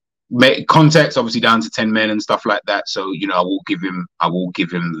 Context obviously down to 10 men and stuff like that. So you know, I will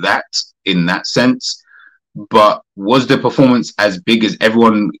give him that in that sense. But was the performance as big as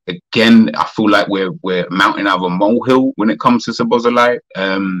everyone? Again, I feel like we're mounting out of a molehill when it comes to Szoboszlai.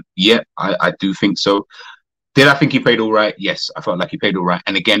 Yeah, I do think so. Did I think he played all right? Yes, I felt like he played all right.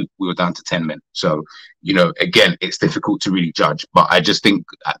 And again, we were down to 10 men. So, you know, again, it's difficult to really judge. But I just think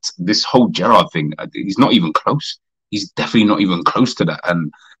that this whole Gerrard thing, he's not even close. He's definitely not even close to that.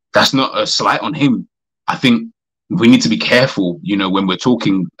 And that's not a slight on him. I think we need to be careful, you know, when we're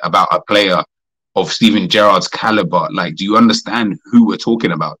talking about a player of Steven Gerrard's caliber. Like, do you understand who we're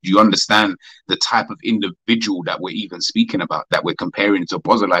talking about? Do you understand the type of individual that we're even speaking about, that we're comparing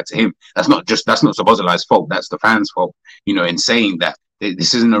Szoboszlai to him? That's not Szoboszlai's fault. That's the fans' fault, you know, in saying that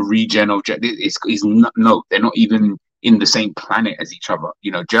this isn't a regen of he's not, no, they're not even in the same planet as each other.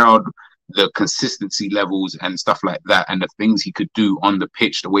 You know, Gerrard, the consistency levels and stuff like that, and the things he could do on the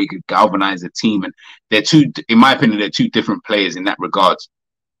pitch, the way he could galvanize a team. And they're two, in my opinion, they're two different players in that regard.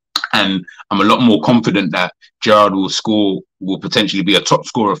 And I'm a lot more confident that Gerrard will potentially be a top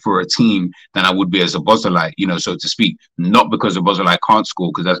scorer for a team than I would be as a Szoboszlai, you know, so to speak. Not because Szoboszlai can't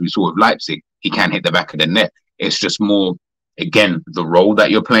score, because as we saw with Leipzig, he can hit the back of the net. It's just more, again, the role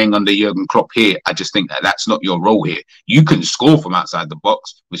that you're playing under Jurgen Klopp here. I just think that that's not your role here. You can score from outside the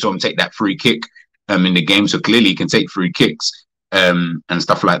box. We saw him take that free kick in the game, so clearly he can take free kicks and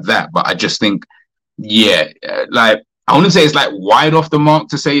stuff like that. But I just think, yeah, like, I wouldn't say it's like wide off the mark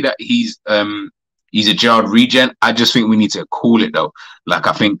to say that he's a Gerrard regen. I just think we need to call it though. Like,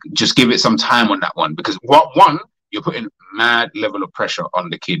 I think just give it some time on that one, because one, you're putting mad level of pressure on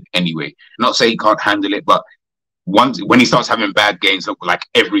the kid anyway. Not say he can't handle it, but when he starts having bad games, like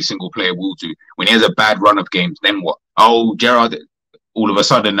every single player will do, when he has a bad run of games, then what? Oh, Gerrard, all of a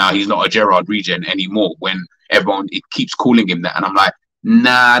sudden now he's not a Gerrard regen anymore, when everyone keeps calling him that. And I'm like,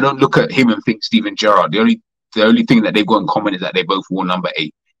 nah, I don't look at him and think Steven Gerrard. The only thing that they've got in common is that they both wore number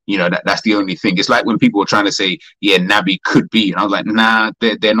 8. You know, that's the only thing. It's like when people were trying to say, yeah, Naby could be. And I was like, nah,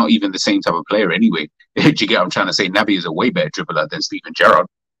 they're not even the same type of player anyway. Do you get what I'm trying to say? Naby is a way better dribbler than Steven Gerrard.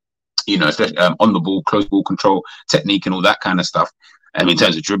 You know, especially on the ball, close ball control, technique and all that kind of stuff. In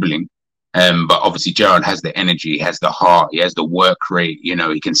terms of dribbling. But obviously Gerrard has the energy, he has the heart, he has the work rate. You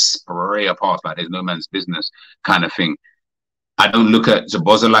know, he can spray a pass like there's no man's business kind of thing. I don't look at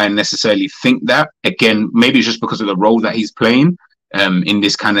Szoboszlai and necessarily think that. Again, maybe it's just because of the role that he's playing. in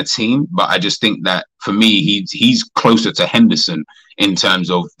this kind of team. But I just think that for me, he's closer to Henderson in terms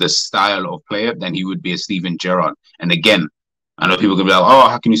of the style of player than he would be a Steven Gerrard. And again, I know people are gonna be like, "Oh,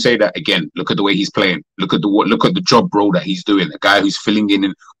 how can you say that?" Again, look at the way he's playing. Look at the job role that he's doing. A guy who's filling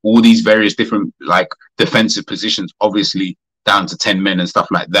in all these various different like defensive positions, obviously down to 10 men and stuff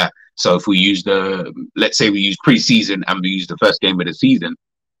like that. So if we use let's say we use pre-season and we use the first game of the season,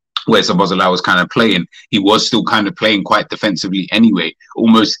 where Szoboszlai was kind of playing, he was still kind of playing quite defensively anyway,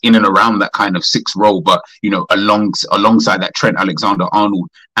 almost in and around that kind of 6 role, but alongside that Trent Alexander-Arnold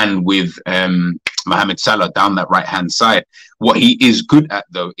and with Mohamed Salah down that right-hand side. What he is good at,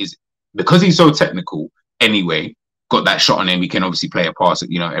 though, is because he's so technical anyway, got that shot on him, he can obviously play a pass,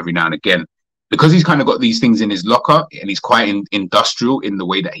 every now and again. Because he's kind of got these things in his locker and he's quite industrial in the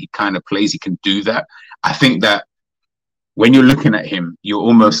way that he kind of plays, he can do that. I think that when you're looking at him, you're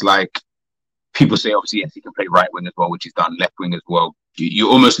almost like, people say, obviously, yes, he can play right wing as well, which he's done, left wing as well.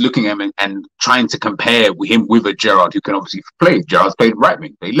 You're almost looking at him and trying to compare him with a Gerrard who can obviously play. Gerrard's played right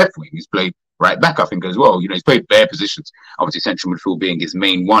wing, played left wing, he's played right back, I think, as well. He's played bare positions, obviously central midfield being his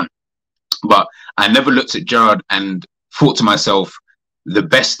main one. But I never looked at Gerrard and thought to myself, the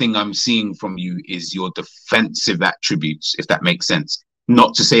best thing I'm seeing from you is your defensive attributes, if that makes sense.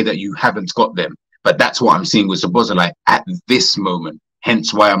 Not to say that you haven't got them, but that's what I'm seeing with Szoboszlai at this moment.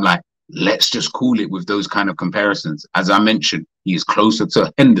 Hence why I'm like, let's just call it with those kind of comparisons. As I mentioned, he is closer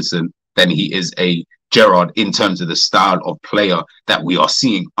to Henderson than he is a Gerrard in terms of the style of player that we are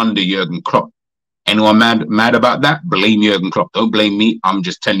seeing under Jurgen Klopp. Anyone mad about that? Blame Jurgen Klopp. Don't blame me. I'm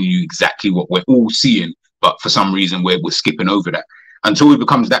just telling you exactly what we're all seeing, but for some reason we're skipping over that. Until he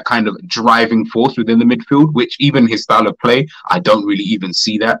becomes that kind of driving force within the midfield, which even his style of play, I don't really even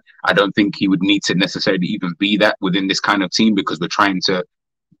see that. I don't think he would need to necessarily even be that within this kind of team, because we're trying to,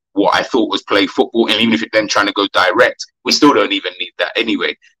 what I thought was play football. And even if you're then trying to go direct, we still don't even need that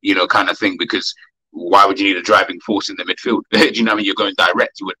anyway, kind of thing, because why would you need a driving force in the midfield? Do you know what I mean? You're going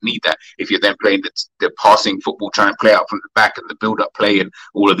direct. You wouldn't need that. If you're then playing the passing football, trying to play out from the back and the build-up play and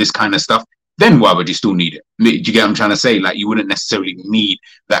all of this kind of stuff, then why would you still need it? Do you get what I'm trying to say? Like, you wouldn't necessarily need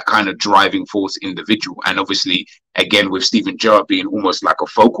that kind of driving force individual. And obviously, again, with Steven Gerrard being almost like a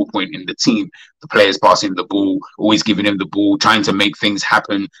focal point in the team, the players passing the ball, always giving him the ball, trying to make things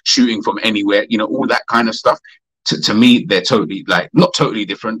happen, shooting from anywhere, all that kind of stuff. To me, they're totally, not totally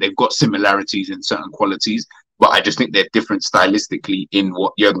different. They've got similarities in certain qualities, but I just think they're different stylistically in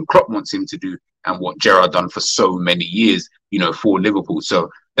what Jurgen Klopp wants him to do and what Gerrard done for so many years, for Liverpool. So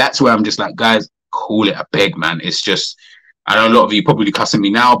that's where I'm just like, guys, call it a beg, man. It's just, I know a lot of you probably cussing me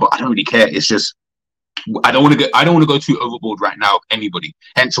now, but I don't really care. It's just, I don't want to go too overboard right now of anybody.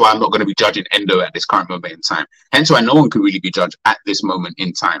 Hence why I'm not going to be judging Endo at this current moment in time. Hence why no one can really be judged at this moment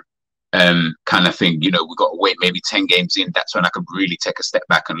in time. Kind of thing. We've got to wait maybe 10 games in. That's when I could really take a step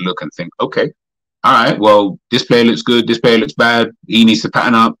back and look and think, okay, all right, well, this player looks good, this player looks bad, he needs to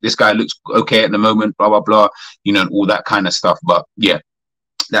pattern up, this guy looks okay at the moment, blah, blah, blah, all that kind of stuff. But yeah,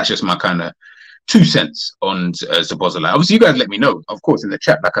 that's just my kind of 2 cents on Szoboszlai. Obviously, you guys let me know, of course, in the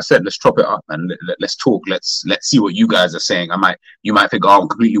chat. Like I said, let's chop it up and let's talk. Let's see what you guys are saying. You might think, oh, I'm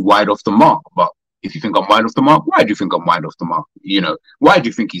completely wide off the mark, but if you think I'm wide off the mark, why do you think I'm wide off the mark? Why do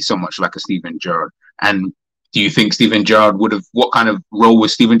you think he's so much like a Steven Gerrard? And do you think Steven Gerrard what kind of role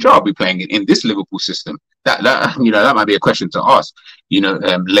would Steven Gerrard be playing in this Liverpool system? That might be a question to ask,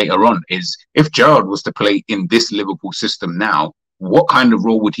 later on, is if Gerrard was to play in this Liverpool system now, what kind of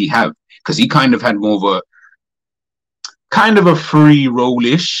role would he have? Because he kind of had more of a free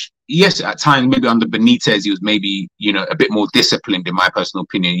role-ish. Yes, at times, maybe under Benitez, he was maybe, a bit more disciplined, in my personal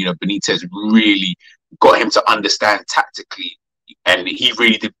opinion. Benitez really got him to understand tactically, and he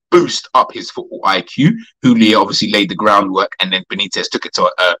really did boost up his football IQ. Houllier obviously laid the groundwork, and then Benitez took it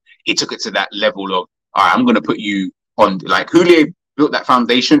to that level of, all right, I'm going to put you on, like, Houllier built that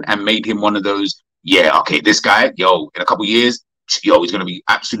foundation and made him one of those, yeah, okay, this guy, in a couple of years, he's going to be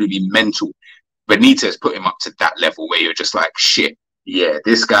absolutely mental. Benitez put him up to that level where you're just like, shit, yeah,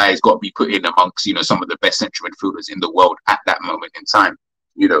 this guy's got to be put in amongst, some of the best central midfielders in the world at that moment in time,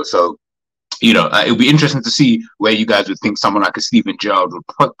 so, it'll be interesting to see where you guys would think someone like a Steven Gerrard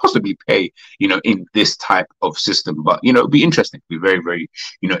would possibly play, in this type of system. But, it'll be interesting. It'll be very, very,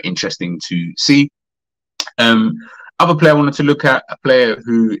 interesting to see. Other player I wanted to look at, a player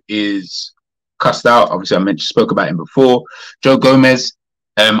who is cussed out. Obviously, I spoke about him before, Joe Gomez.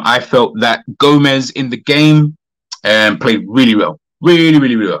 I felt that Gomez in the game played really well. Really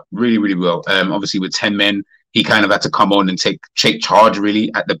well. Obviously, with 10 men, he kind of had to come on and take charge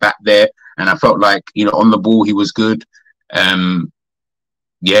really at the back there. And I felt like, on the ball, he was good.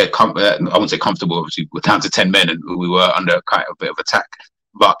 yeah, I wouldn't say comfortable. Obviously, we're down to 10 men and we were under quite a bit of attack.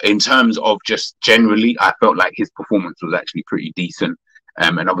 But in terms of just generally, I felt like his performance was actually pretty decent.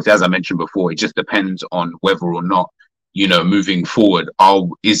 And obviously, as I mentioned before, it just depends on whether or not, moving forward,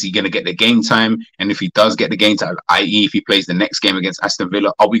 is he going to get the game time? And if he does get the game time, i.e. if he plays the next game against Aston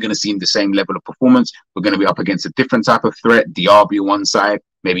Villa, are we going to see him the same level of performance? We're going to be up against a different type of threat. Diaby on one side,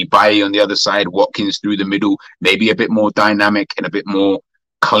 maybe Baye on the other side, Watkins through the middle, maybe a bit more dynamic and a bit more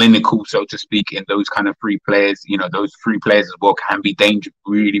clinical, so to speak, in those kind of three players. Those three players as well can be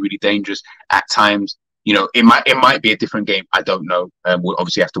really, really dangerous at times. It might be a different game. I don't know. We'll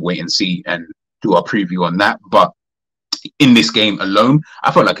obviously have to wait and see and do our preview on that. But in this game alone,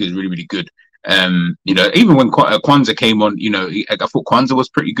 I felt like it was really, really good. Even when Kwanzaa came on, I thought Kwanzaa was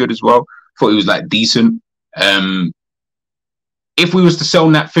pretty good as well. Thought he was like decent. If we was to sell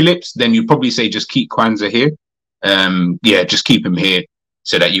Nat Phillips, then you'd probably say just keep Kwanzaa here. Just keep him here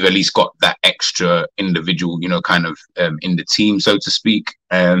so that you've at least got that extra individual, kind of in the team, so to speak.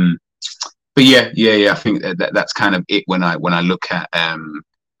 But I think that's kind of it when I look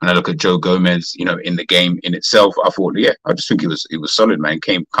at Joe Gomez, in the game in itself. I thought, I just think it was solid, man.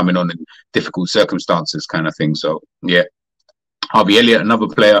 Coming on in difficult circumstances, kind of thing. So Harvey Elliott, another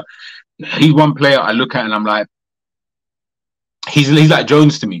player. He's one player I look at and I'm like, he's like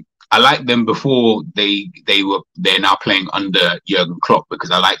Jones to me. I liked them before they're now playing under Jurgen Klopp,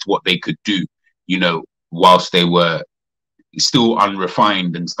 because I liked what they could do, whilst they were still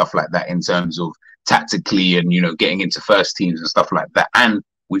unrefined and stuff like that in terms of tactically and, getting into first teams and stuff like that. And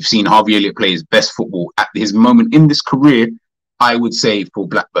we've seen Harvey Elliott play his best football at his moment in this career, I would say, for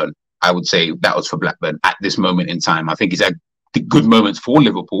Blackburn. I would say that was for Blackburn at this moment in time. I think he's had good moments for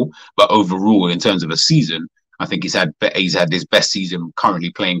Liverpool, but overall, in terms of a season, I think he's had his best season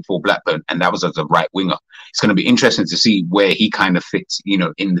currently playing for Blackburn, and that was as a right winger. It's going to be interesting to see where he kind of fits,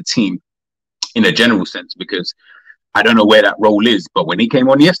 in the team in a general sense, because I don't know where that role is. But when he came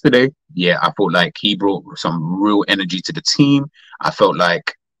on yesterday, I felt like he brought some real energy to the team. I felt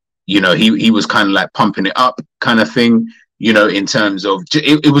like, he was kind of like pumping it up kind of thing, in terms of,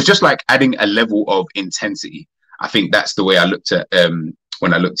 it was just like adding a level of intensity. I think that's the way I looked at,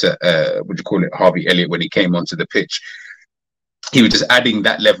 when I looked at, Harvey Elliott, when he came onto the pitch. He was just adding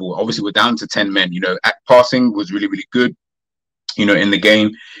that level. Obviously, we're down to 10 men. Passing was really, really good, in the game.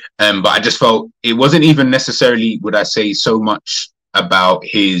 But I just felt it wasn't even necessarily, would I say, so much about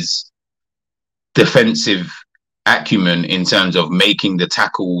his defensive acumen in terms of making the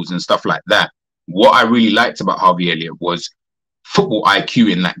tackles and stuff like that. What I really liked about Harvey Elliott was football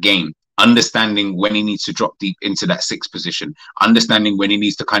IQ in that game. Understanding when he needs to drop deep into that sixth position, understanding when he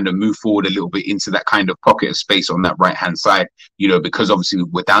needs to kind of move forward a little bit into that kind of pocket of space on that right-hand side, because obviously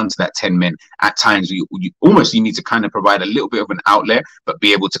we're down to that 10 men. At times, you need to kind of provide a little bit of an outlet, but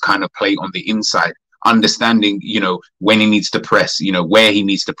be able to kind of play on the inside. Understanding, when he needs to press, where he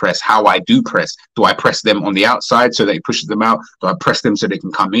needs to press, how I do press. Do I press them on the outside so that he pushes them out? Do I press them so they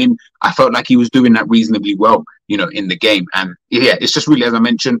can come in? I felt like he was doing that reasonably well, in the game. And it's just really, as I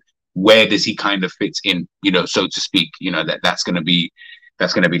mentioned, where does he kind of fit in, so to speak, that's going to be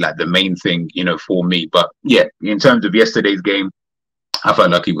like the main thing, for me. But in terms of yesterday's game, I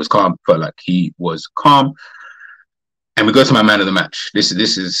felt like he was calm, And we go to my man of the match. This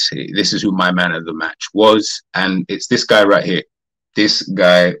is who my man of the match was. And it's this guy right here.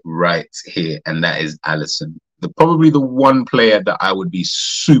 And that is Alisson. Probably the one player that I would be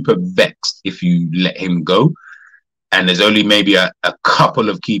super vexed if you let him go. And there's only maybe a couple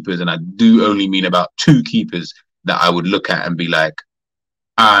of keepers, and I do only mean about 2 keepers that I would look at and be like,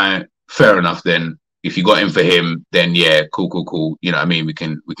 fair enough then. If you got him for him, then cool. You know what I mean? We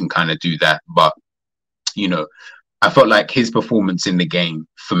can kind of do that. But, I felt like his performance in the game,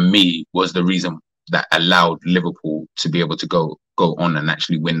 for me, was the reason that allowed Liverpool to be able to go on and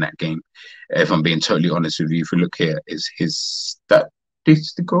actually win that game. If I'm being totally honest with you, if you look here, is his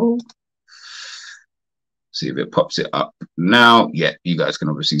statistical. See if it pops it up now. You guys can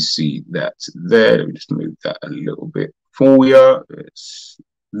obviously see that there. Let me just move that a little bit for you. Let's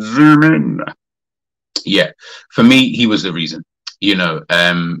zoom in. For me, he was the reason.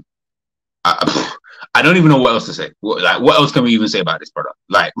 I don't even know what else to say. What else can we even say about this brother?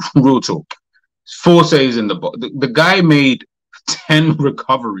 Like, real talk. 4 saves in the box. The guy made 10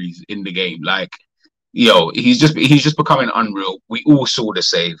 recoveries in the game. Like, he's just becoming unreal. We all saw the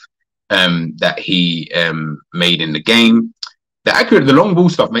save that he made in the game. The long ball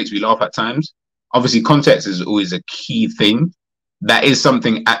stuff makes me laugh at times. Obviously, context is always a key thing. That is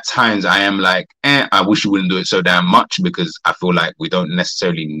something at times I am like, I wish you wouldn't do it so damn much, because I feel like we don't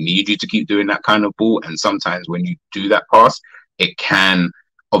necessarily need you to keep doing that kind of ball. And sometimes when you do that pass, it can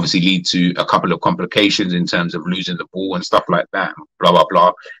obviously lead to a couple of complications in terms of losing the ball and stuff like that, blah, blah,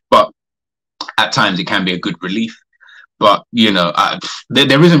 blah. But at times it can be a good relief. But, you know,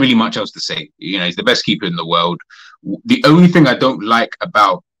 there isn't really much else to say. You know, he's the best keeper in the world. The only thing I don't like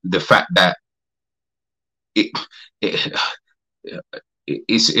about the fact that it's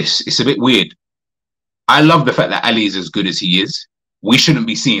a bit weird. I love the fact that Ali is as good as he is. We shouldn't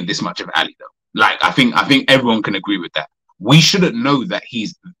be seeing this much of Ali, though. Like, I think everyone can agree with that. We shouldn't know that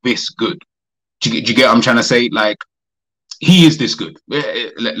he's this good. Do you get what I'm trying to say? Like, he is this good.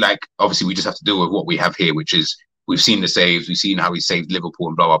 Like, obviously, we just have to deal with what we have here, which is we've seen the saves, we've seen how he saved Liverpool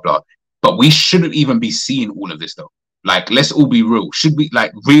and blah, blah, blah. But we shouldn't even be seeing all of this, though. Like, let's all be real. Should we,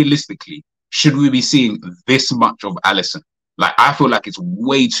 like, realistically, should we be seeing this much of Alisson? Like, I feel like it's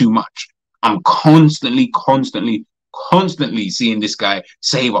way too much. I'm constantly seeing this guy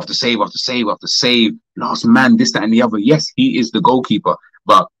save after save after save after save. Last man, this, that, and the other. Yes, he is the goalkeeper.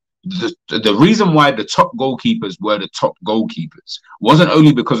 But the reason why the top goalkeepers were the top goalkeepers wasn't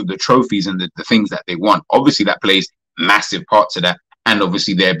only because of the trophies and the things that they won. Obviously, that plays massive parts of that. And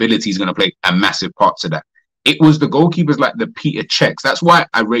obviously, their ability is going to play a massive part to that. It was the goalkeepers like the Peter Cechs. That's why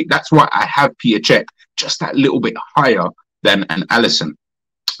I have Peter Cech just that little bit higher than an Alisson.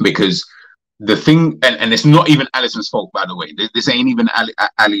 Because the thing, and it's not even Alisson's fault, by the way. This ain't even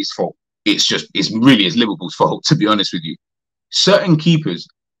Ali's fault. It's Liverpool's fault, to be honest with you. Certain keepers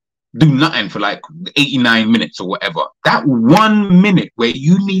do nothing for like 89 minutes or whatever. That 1 minute where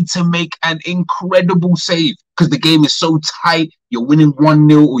you need to make an incredible save because the game is so tight, you're winning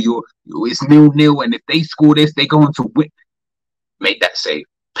 1-0 or it's 0-0, and if they score this, they go on to win. Make that save.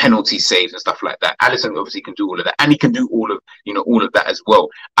 Penalty saves and stuff like that. Alisson obviously can do all of that, and he can do all of that as well.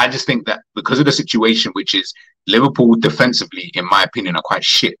 I just think that because of the situation, which is Liverpool defensively, in my opinion, are quite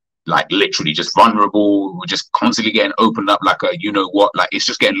shit. Like literally just vulnerable. We're just constantly getting opened up like a you know what. Like it's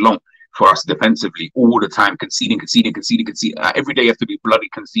just getting long for us defensively all the time, conceding. Every day you have to be bloody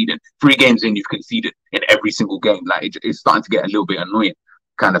conceding. 3 games in, you've conceded in every single game. Like it's starting to get a little bit annoying,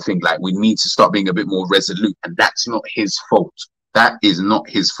 kind of thing. Like we need to start being a bit more resolute, and that's not his fault. That is not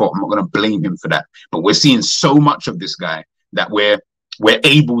his fault. I'm not going to blame him for that. But we're seeing so much of this guy that we're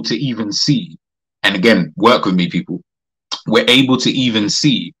able to even see. And again, work with me, people. We're able to even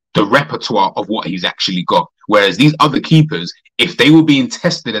see the repertoire of what he's actually got. Whereas these other keepers, if they were being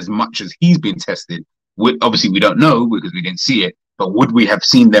tested as much as he's been tested, obviously we don't know because we didn't see it, but would we have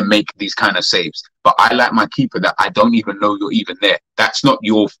seen them make these kind of saves? But I like my keeper that I don't even know you're even there. That's not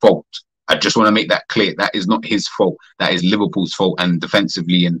your fault. I just want to make that clear. That is not his fault. That is Liverpool's fault, and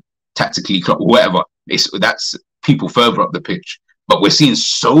defensively and tactically, whatever. That's people further up the pitch. But we're seeing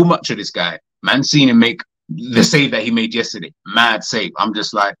so much of this guy. Man, seeing him make the save that he made yesterday. Mad save. I'm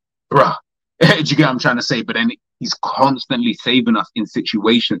just like, bruh. Do you get what I'm trying to say? But then he's constantly saving us in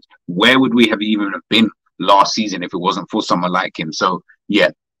situations. Where would we have even been last season if it wasn't for someone like him? So, yeah.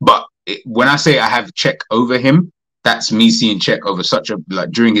 But when I say I have Cech over him, that's me seeing Cech over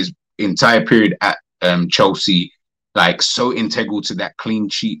during his entire period at Chelsea, like so integral to that clean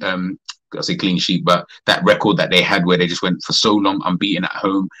sheet. I say clean sheet, but that record that they had where they just went for so long unbeaten at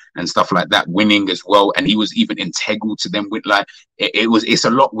home and stuff like that, winning as well. And he was even integral to them with like it's a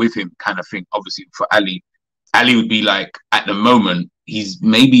lot with him kind of thing. Obviously for Ali would be like at the moment he's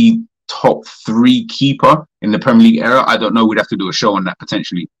maybe top 3 keeper in the Premier League era. I don't know. We'd have to do a show on that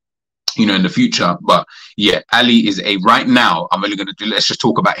potentially, you know, in the future. But yeah, Ali is right now. I'm only going to let's just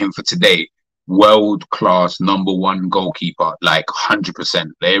talk about him for today. World-class #1 goalkeeper, like 100%.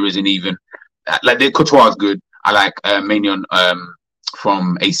 There isn't even like Courtois is good. I like Maignan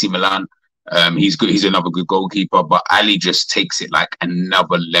from AC Milan. He's good. He's another good goalkeeper. But Ali just takes it like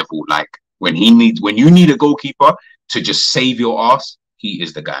another level. Like when you need a goalkeeper to just save your ass, he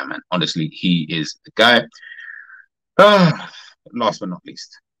is the guy, man. Honestly, he is the guy. Last but not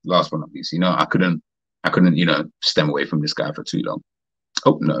least, you know, I couldn't, you know, stem away from this guy for too long.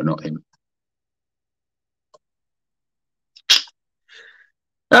 Oh no, not him.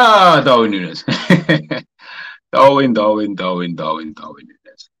 Darwin Núñez. Darwin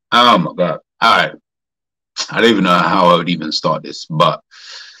Núñez. Oh my God. All right. I don't even know how I would even start this, but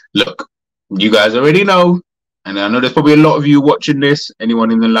look, you guys already know, and I know there's probably a lot of you watching this,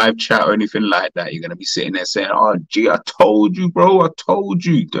 anyone in the live chat or anything like that, you're going to be sitting there saying, oh, gee, I told you, bro. I told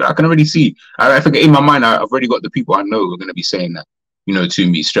you. Dude, I can already see. I forget in my mind, I've already got the people I know who are going to be saying that, you know, to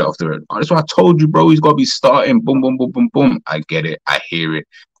me straight off the road. Oh, that's what I told you, bro. He's got to be starting. Boom, boom, boom, boom, boom. I get it. I hear it.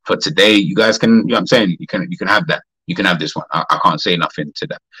 For today, you guys can, you know what I'm saying? You can have that. You can have this one. I can't say nothing to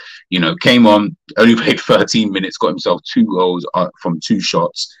that. You know, came on, only played 13 minutes, got himself 2 goals from 2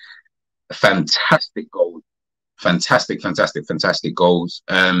 shots. A fantastic goal. fantastic, fantastic, fantastic goals.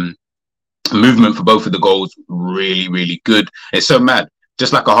 Movement for both of the goals, really, really good. It's so mad.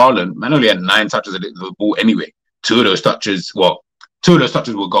 Just like a Haaland, man only had 9 touches of the ball anyway. Two of those touches were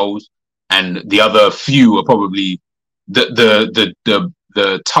goals, and the other few were probably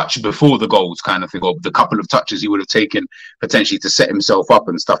the touch before the goals kind of thing, or the couple of touches he would have taken potentially to set himself up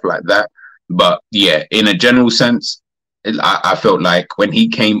and stuff like that. But yeah, in a general sense, I felt like when he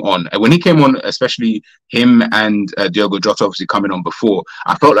came on, especially him and Diogo Jota obviously coming on before,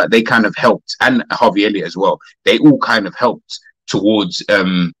 I felt like they kind of helped, and Harvey Elliott as well. They all kind of helped towards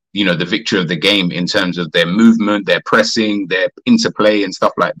the victory of the game in terms of their movement, their pressing, their interplay and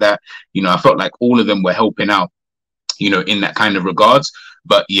stuff like that. I felt like all of them were helping out, in that kind of regards.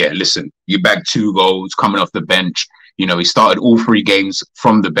 But yeah, listen, you bagged 2 goals coming off the bench. He started all 3 games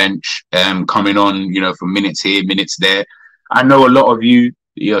from the bench, coming on, for minutes here, minutes there. I know a lot of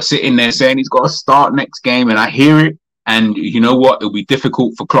you're sitting there saying he's got to start next game, and I hear it. And you know what? It'll be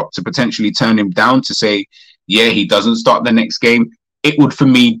difficult for Klopp to potentially turn him down to say, yeah, he doesn't start the next game. It would, for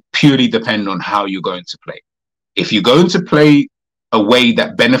me, purely depend on how you're going to play. If you're going to play a way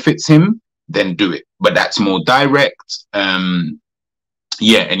that benefits him, then do it. But that's more direct.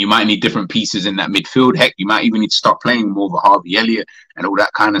 Yeah, and you might need different pieces in that midfield. Heck, you might even need to start playing more of a Harvey Elliott and all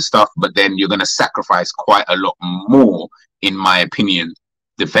that kind of stuff. But then you're going to sacrifice quite a lot more, in my opinion,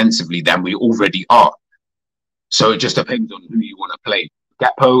 defensively than we already are. So it just depends on who you want to play.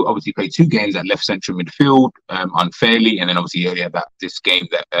 Gakpo obviously played 2 games at left central midfield unfairly. And then obviously earlier about this game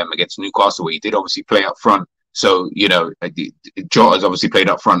that against Newcastle, where he did obviously play up front. So, Jota's obviously played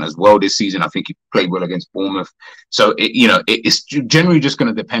up front as well this season. I think he played well against Bournemouth. So, it's generally just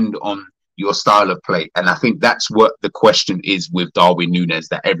going to depend on your style of play. And I think that's what the question is with Darwin Núñez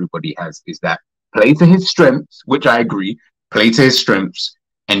that everybody has, is that play to his strengths, which I agree, play to his strengths,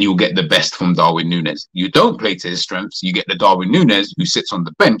 and you'll get the best from Darwin Núñez. You don't play to his strengths, you get the Darwin Núñez who sits on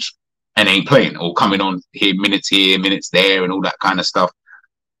the bench and ain't playing, or coming on here, minutes there, and all that kind of stuff.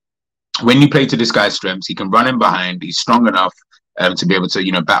 When you play to this guy's strengths, he can run in behind. He's strong enough to be able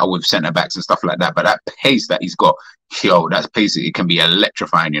to, battle with centre backs and stuff like that. But that pace that he's got, that pace, it can be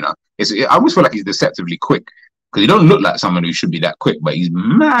electrifying. I always feel like he's deceptively quick, because he don't look like someone who should be that quick, but he's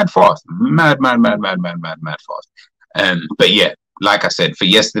mad fast, mad fast. But yeah, like I said, for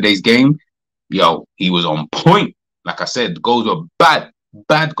yesterday's game, he was on point. Like I said, the goals were bad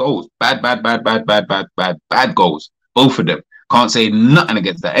goals, bad goals, both of them. Can't say nothing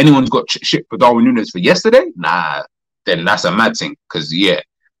against that. Anyone who's got shit for Darwin Núñez for yesterday, nah, then that's a mad thing. Because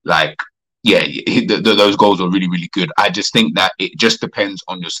those goals were really, really good. I just think that it just depends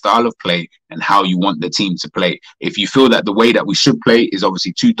on your style of play and how you want the team to play. If you feel that the way that we should play is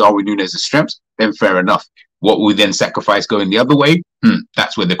obviously to Darwin Núñez's strengths, then fair enough. What we then sacrifice going the other way,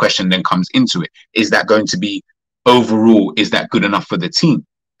 that's where the question then comes into it. Is that going to be overall, is that good enough for the team?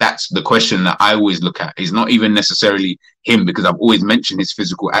 That's the question that I always look at. It's not even necessarily him, because I've always mentioned his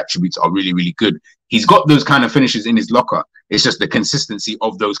physical attributes are really, really good. He's got those kind of finishes in his locker. It's just the consistency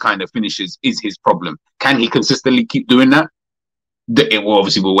of those kind of finishes is his problem. Can he consistently keep doing that?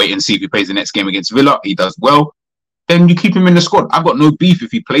 We'll wait and see if he plays the next game against Villa. He does well, then you keep him in the squad. I've got no beef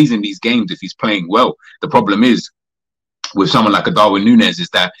if he plays in these games, if he's playing well. The problem is with someone like a Darwin Núñez is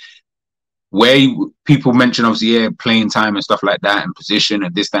that where people mention, obviously, playing time and stuff like that, and position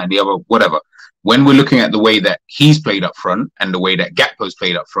and this, that, and the other, whatever. When we're looking at the way that he's played up front and the way that Gakpo's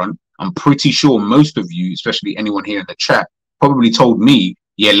played up front, I'm pretty sure most of you, especially anyone here in the chat, probably told me,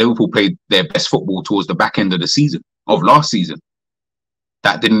 Liverpool played their best football towards the back end of the season, of last season.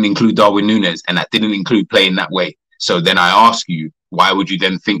 That didn't include Darwin Núñez, and that didn't include playing that way. So then I ask you, why would you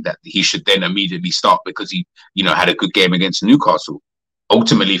then think that he should then immediately start because he, had a good game against Newcastle?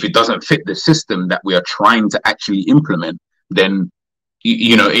 Ultimately, if it doesn't fit the system that we are trying to actually implement, then,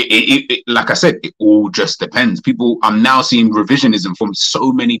 like I said, it all just depends. I'm now seeing revisionism from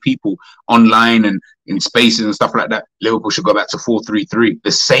so many people online and in spaces and stuff like that. Liverpool should go back to 4-3-3.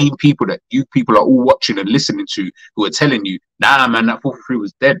 The same people that you people are all watching and listening to, who are telling you, nah, man, that 4-3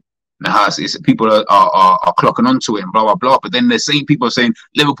 was dead. Nah, it's people are clocking onto it and blah, blah, blah. But then the same people are saying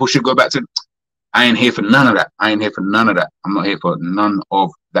Liverpool should go back to... I ain't here for none of that. I'm not here for none of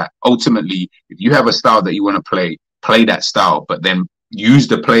that. Ultimately, if you have a style that you want to play that style, but then use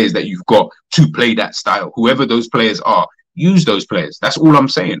the players that you've got to play that style. Whoever those players are, use those players. That's all I'm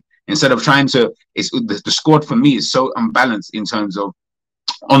saying. Instead of trying to, the squad for me is so unbalanced in terms of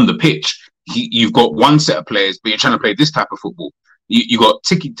on the pitch. You've got one set of players, but you're trying to play this type of football. You got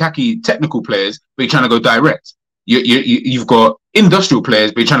ticky-tacky technical players, but you're trying to go direct. You've got industrial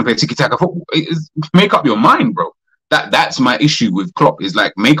players, but you're trying to play tiki-taka football. Make up your mind, bro. That's my issue with Klopp, is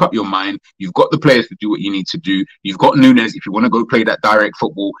like, make up your mind. You've got the players to do what you need to do. You've got Nunez. If you want to go play that direct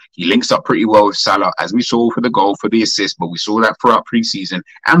football, he links up pretty well with Salah, as we saw for the goal, for the assist, but we saw that throughout pre-season,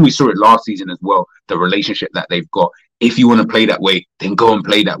 and we saw it last season as well, the relationship that they've got. If you want to play that way, then go and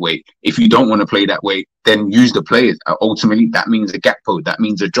play that way. If you don't want to play that way, then use the players. Ultimately, that means a Gakpo, that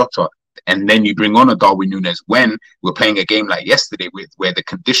means a Jota. And then you bring on a Darwin Núñez when we're playing a game like yesterday, where the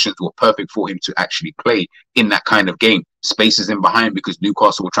conditions were perfect for him to actually play in that kind of game. Spaces in behind because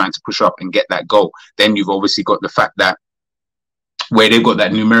Newcastle were trying to push up and get that goal. Then you've obviously got the fact that where they've got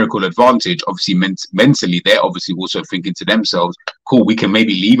that numerical advantage, obviously mentally, they're obviously also thinking to themselves, cool, we can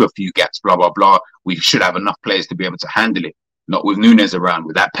maybe leave a few gaps, blah, blah, blah. We should have enough players to be able to handle it. Not with Nunez around.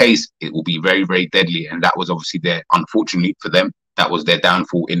 With that pace, it will be very, very deadly. And that was obviously their, unfortunately for them, that was their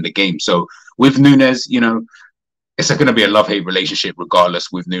downfall in the game. So with Nunez, you know, it's going to be a love-hate relationship regardless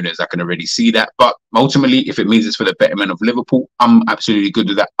with Nunez. I can already see that. But ultimately, if it means it's for the betterment of Liverpool, I'm absolutely good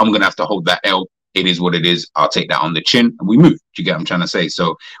with that. I'm going to have to hold that L. It is what it is. I'll take that on the chin and we move. Do you get what I'm trying to say?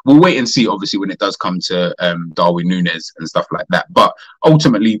 So we'll wait and see, obviously, when it does come to Darwin Núñez and stuff like that. But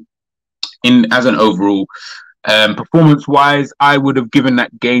ultimately, as an overall performance-wise, I would have given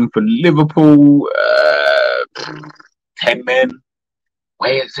that game for Liverpool 10 men.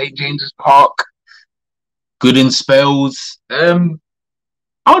 Way at St. James's Park. Good in spells. I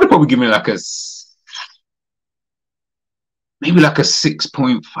would have probably given it like maybe like a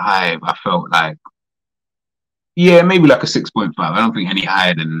 6.5. I felt like, yeah, maybe like a 6.5. I don't think any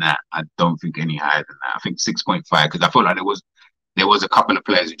higher than that. I think 6.5, because I felt like there was a couple of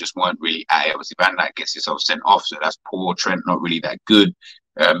players who just weren't really at it. Obviously, Van Dijk gets himself sent off, so that's poor. Trent not really that good.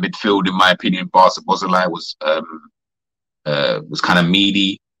 Midfield, in my opinion, Barca Bozolai was kind of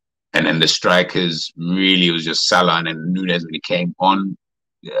meaty. And then the strikers, really, it was just Salah and then Nunez when he came on.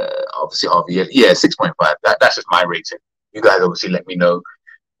 Obviously, Harvey, yeah, 6.5. That's just my rating. You guys obviously let me know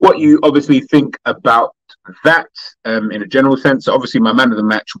what you obviously think about that in a general sense. Obviously, my man of the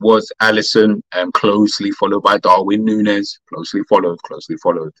match was Alisson, closely followed by Darwin Núñez. Closely followed.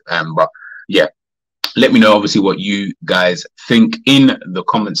 But yeah, let me know, obviously, what you guys think in the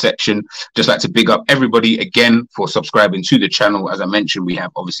comment section. Just like to big up everybody again for subscribing to the channel. As I mentioned, we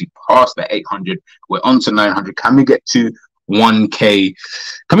have obviously passed the 800. We're on to 900. Can we get to 1K?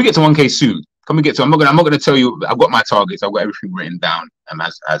 Can we get to 1K soon? Can we get to? I'm not gonna tell you. I've got my targets. I've got everything written down.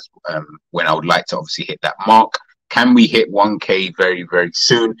 As when I would like to obviously hit that mark. Can we hit 1K very, very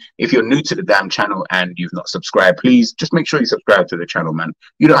soon? If you're new to the damn channel and you've not subscribed, please just make sure you subscribe to the channel, man.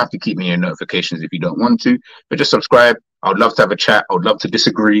 You don't have to keep me your notifications if you don't want to, but just subscribe. I would love to have a chat. I would love to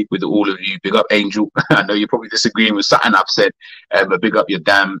disagree with all of you. Big up Angel. I know you're probably disagreeing with something I've said, but big up your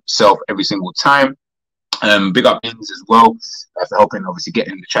damn self every single time. Big up Ins as well for helping obviously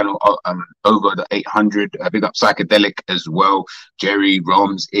getting the channel over the 800. Big up Psychedelic as well. Jerry,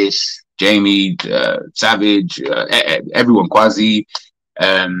 Roms, Ish, Jamie, Savage, everyone, Quasi.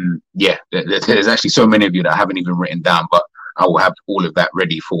 Yeah, there's actually so many of you that I haven't even written down, but I will have all of that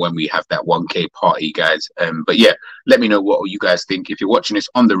ready for when we have that 1K party, guys. But yeah, let me know what you guys think. If you're watching this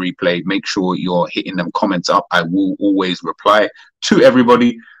on the replay, make sure you're hitting them comments up. I will always reply to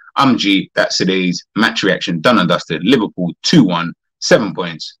everybody. I'm G. That's today's match reaction. Done and dusted. Liverpool 2-1, 7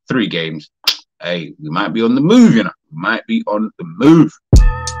 points, 3 games. Hey, we might be on the move, you know. We might be on the move.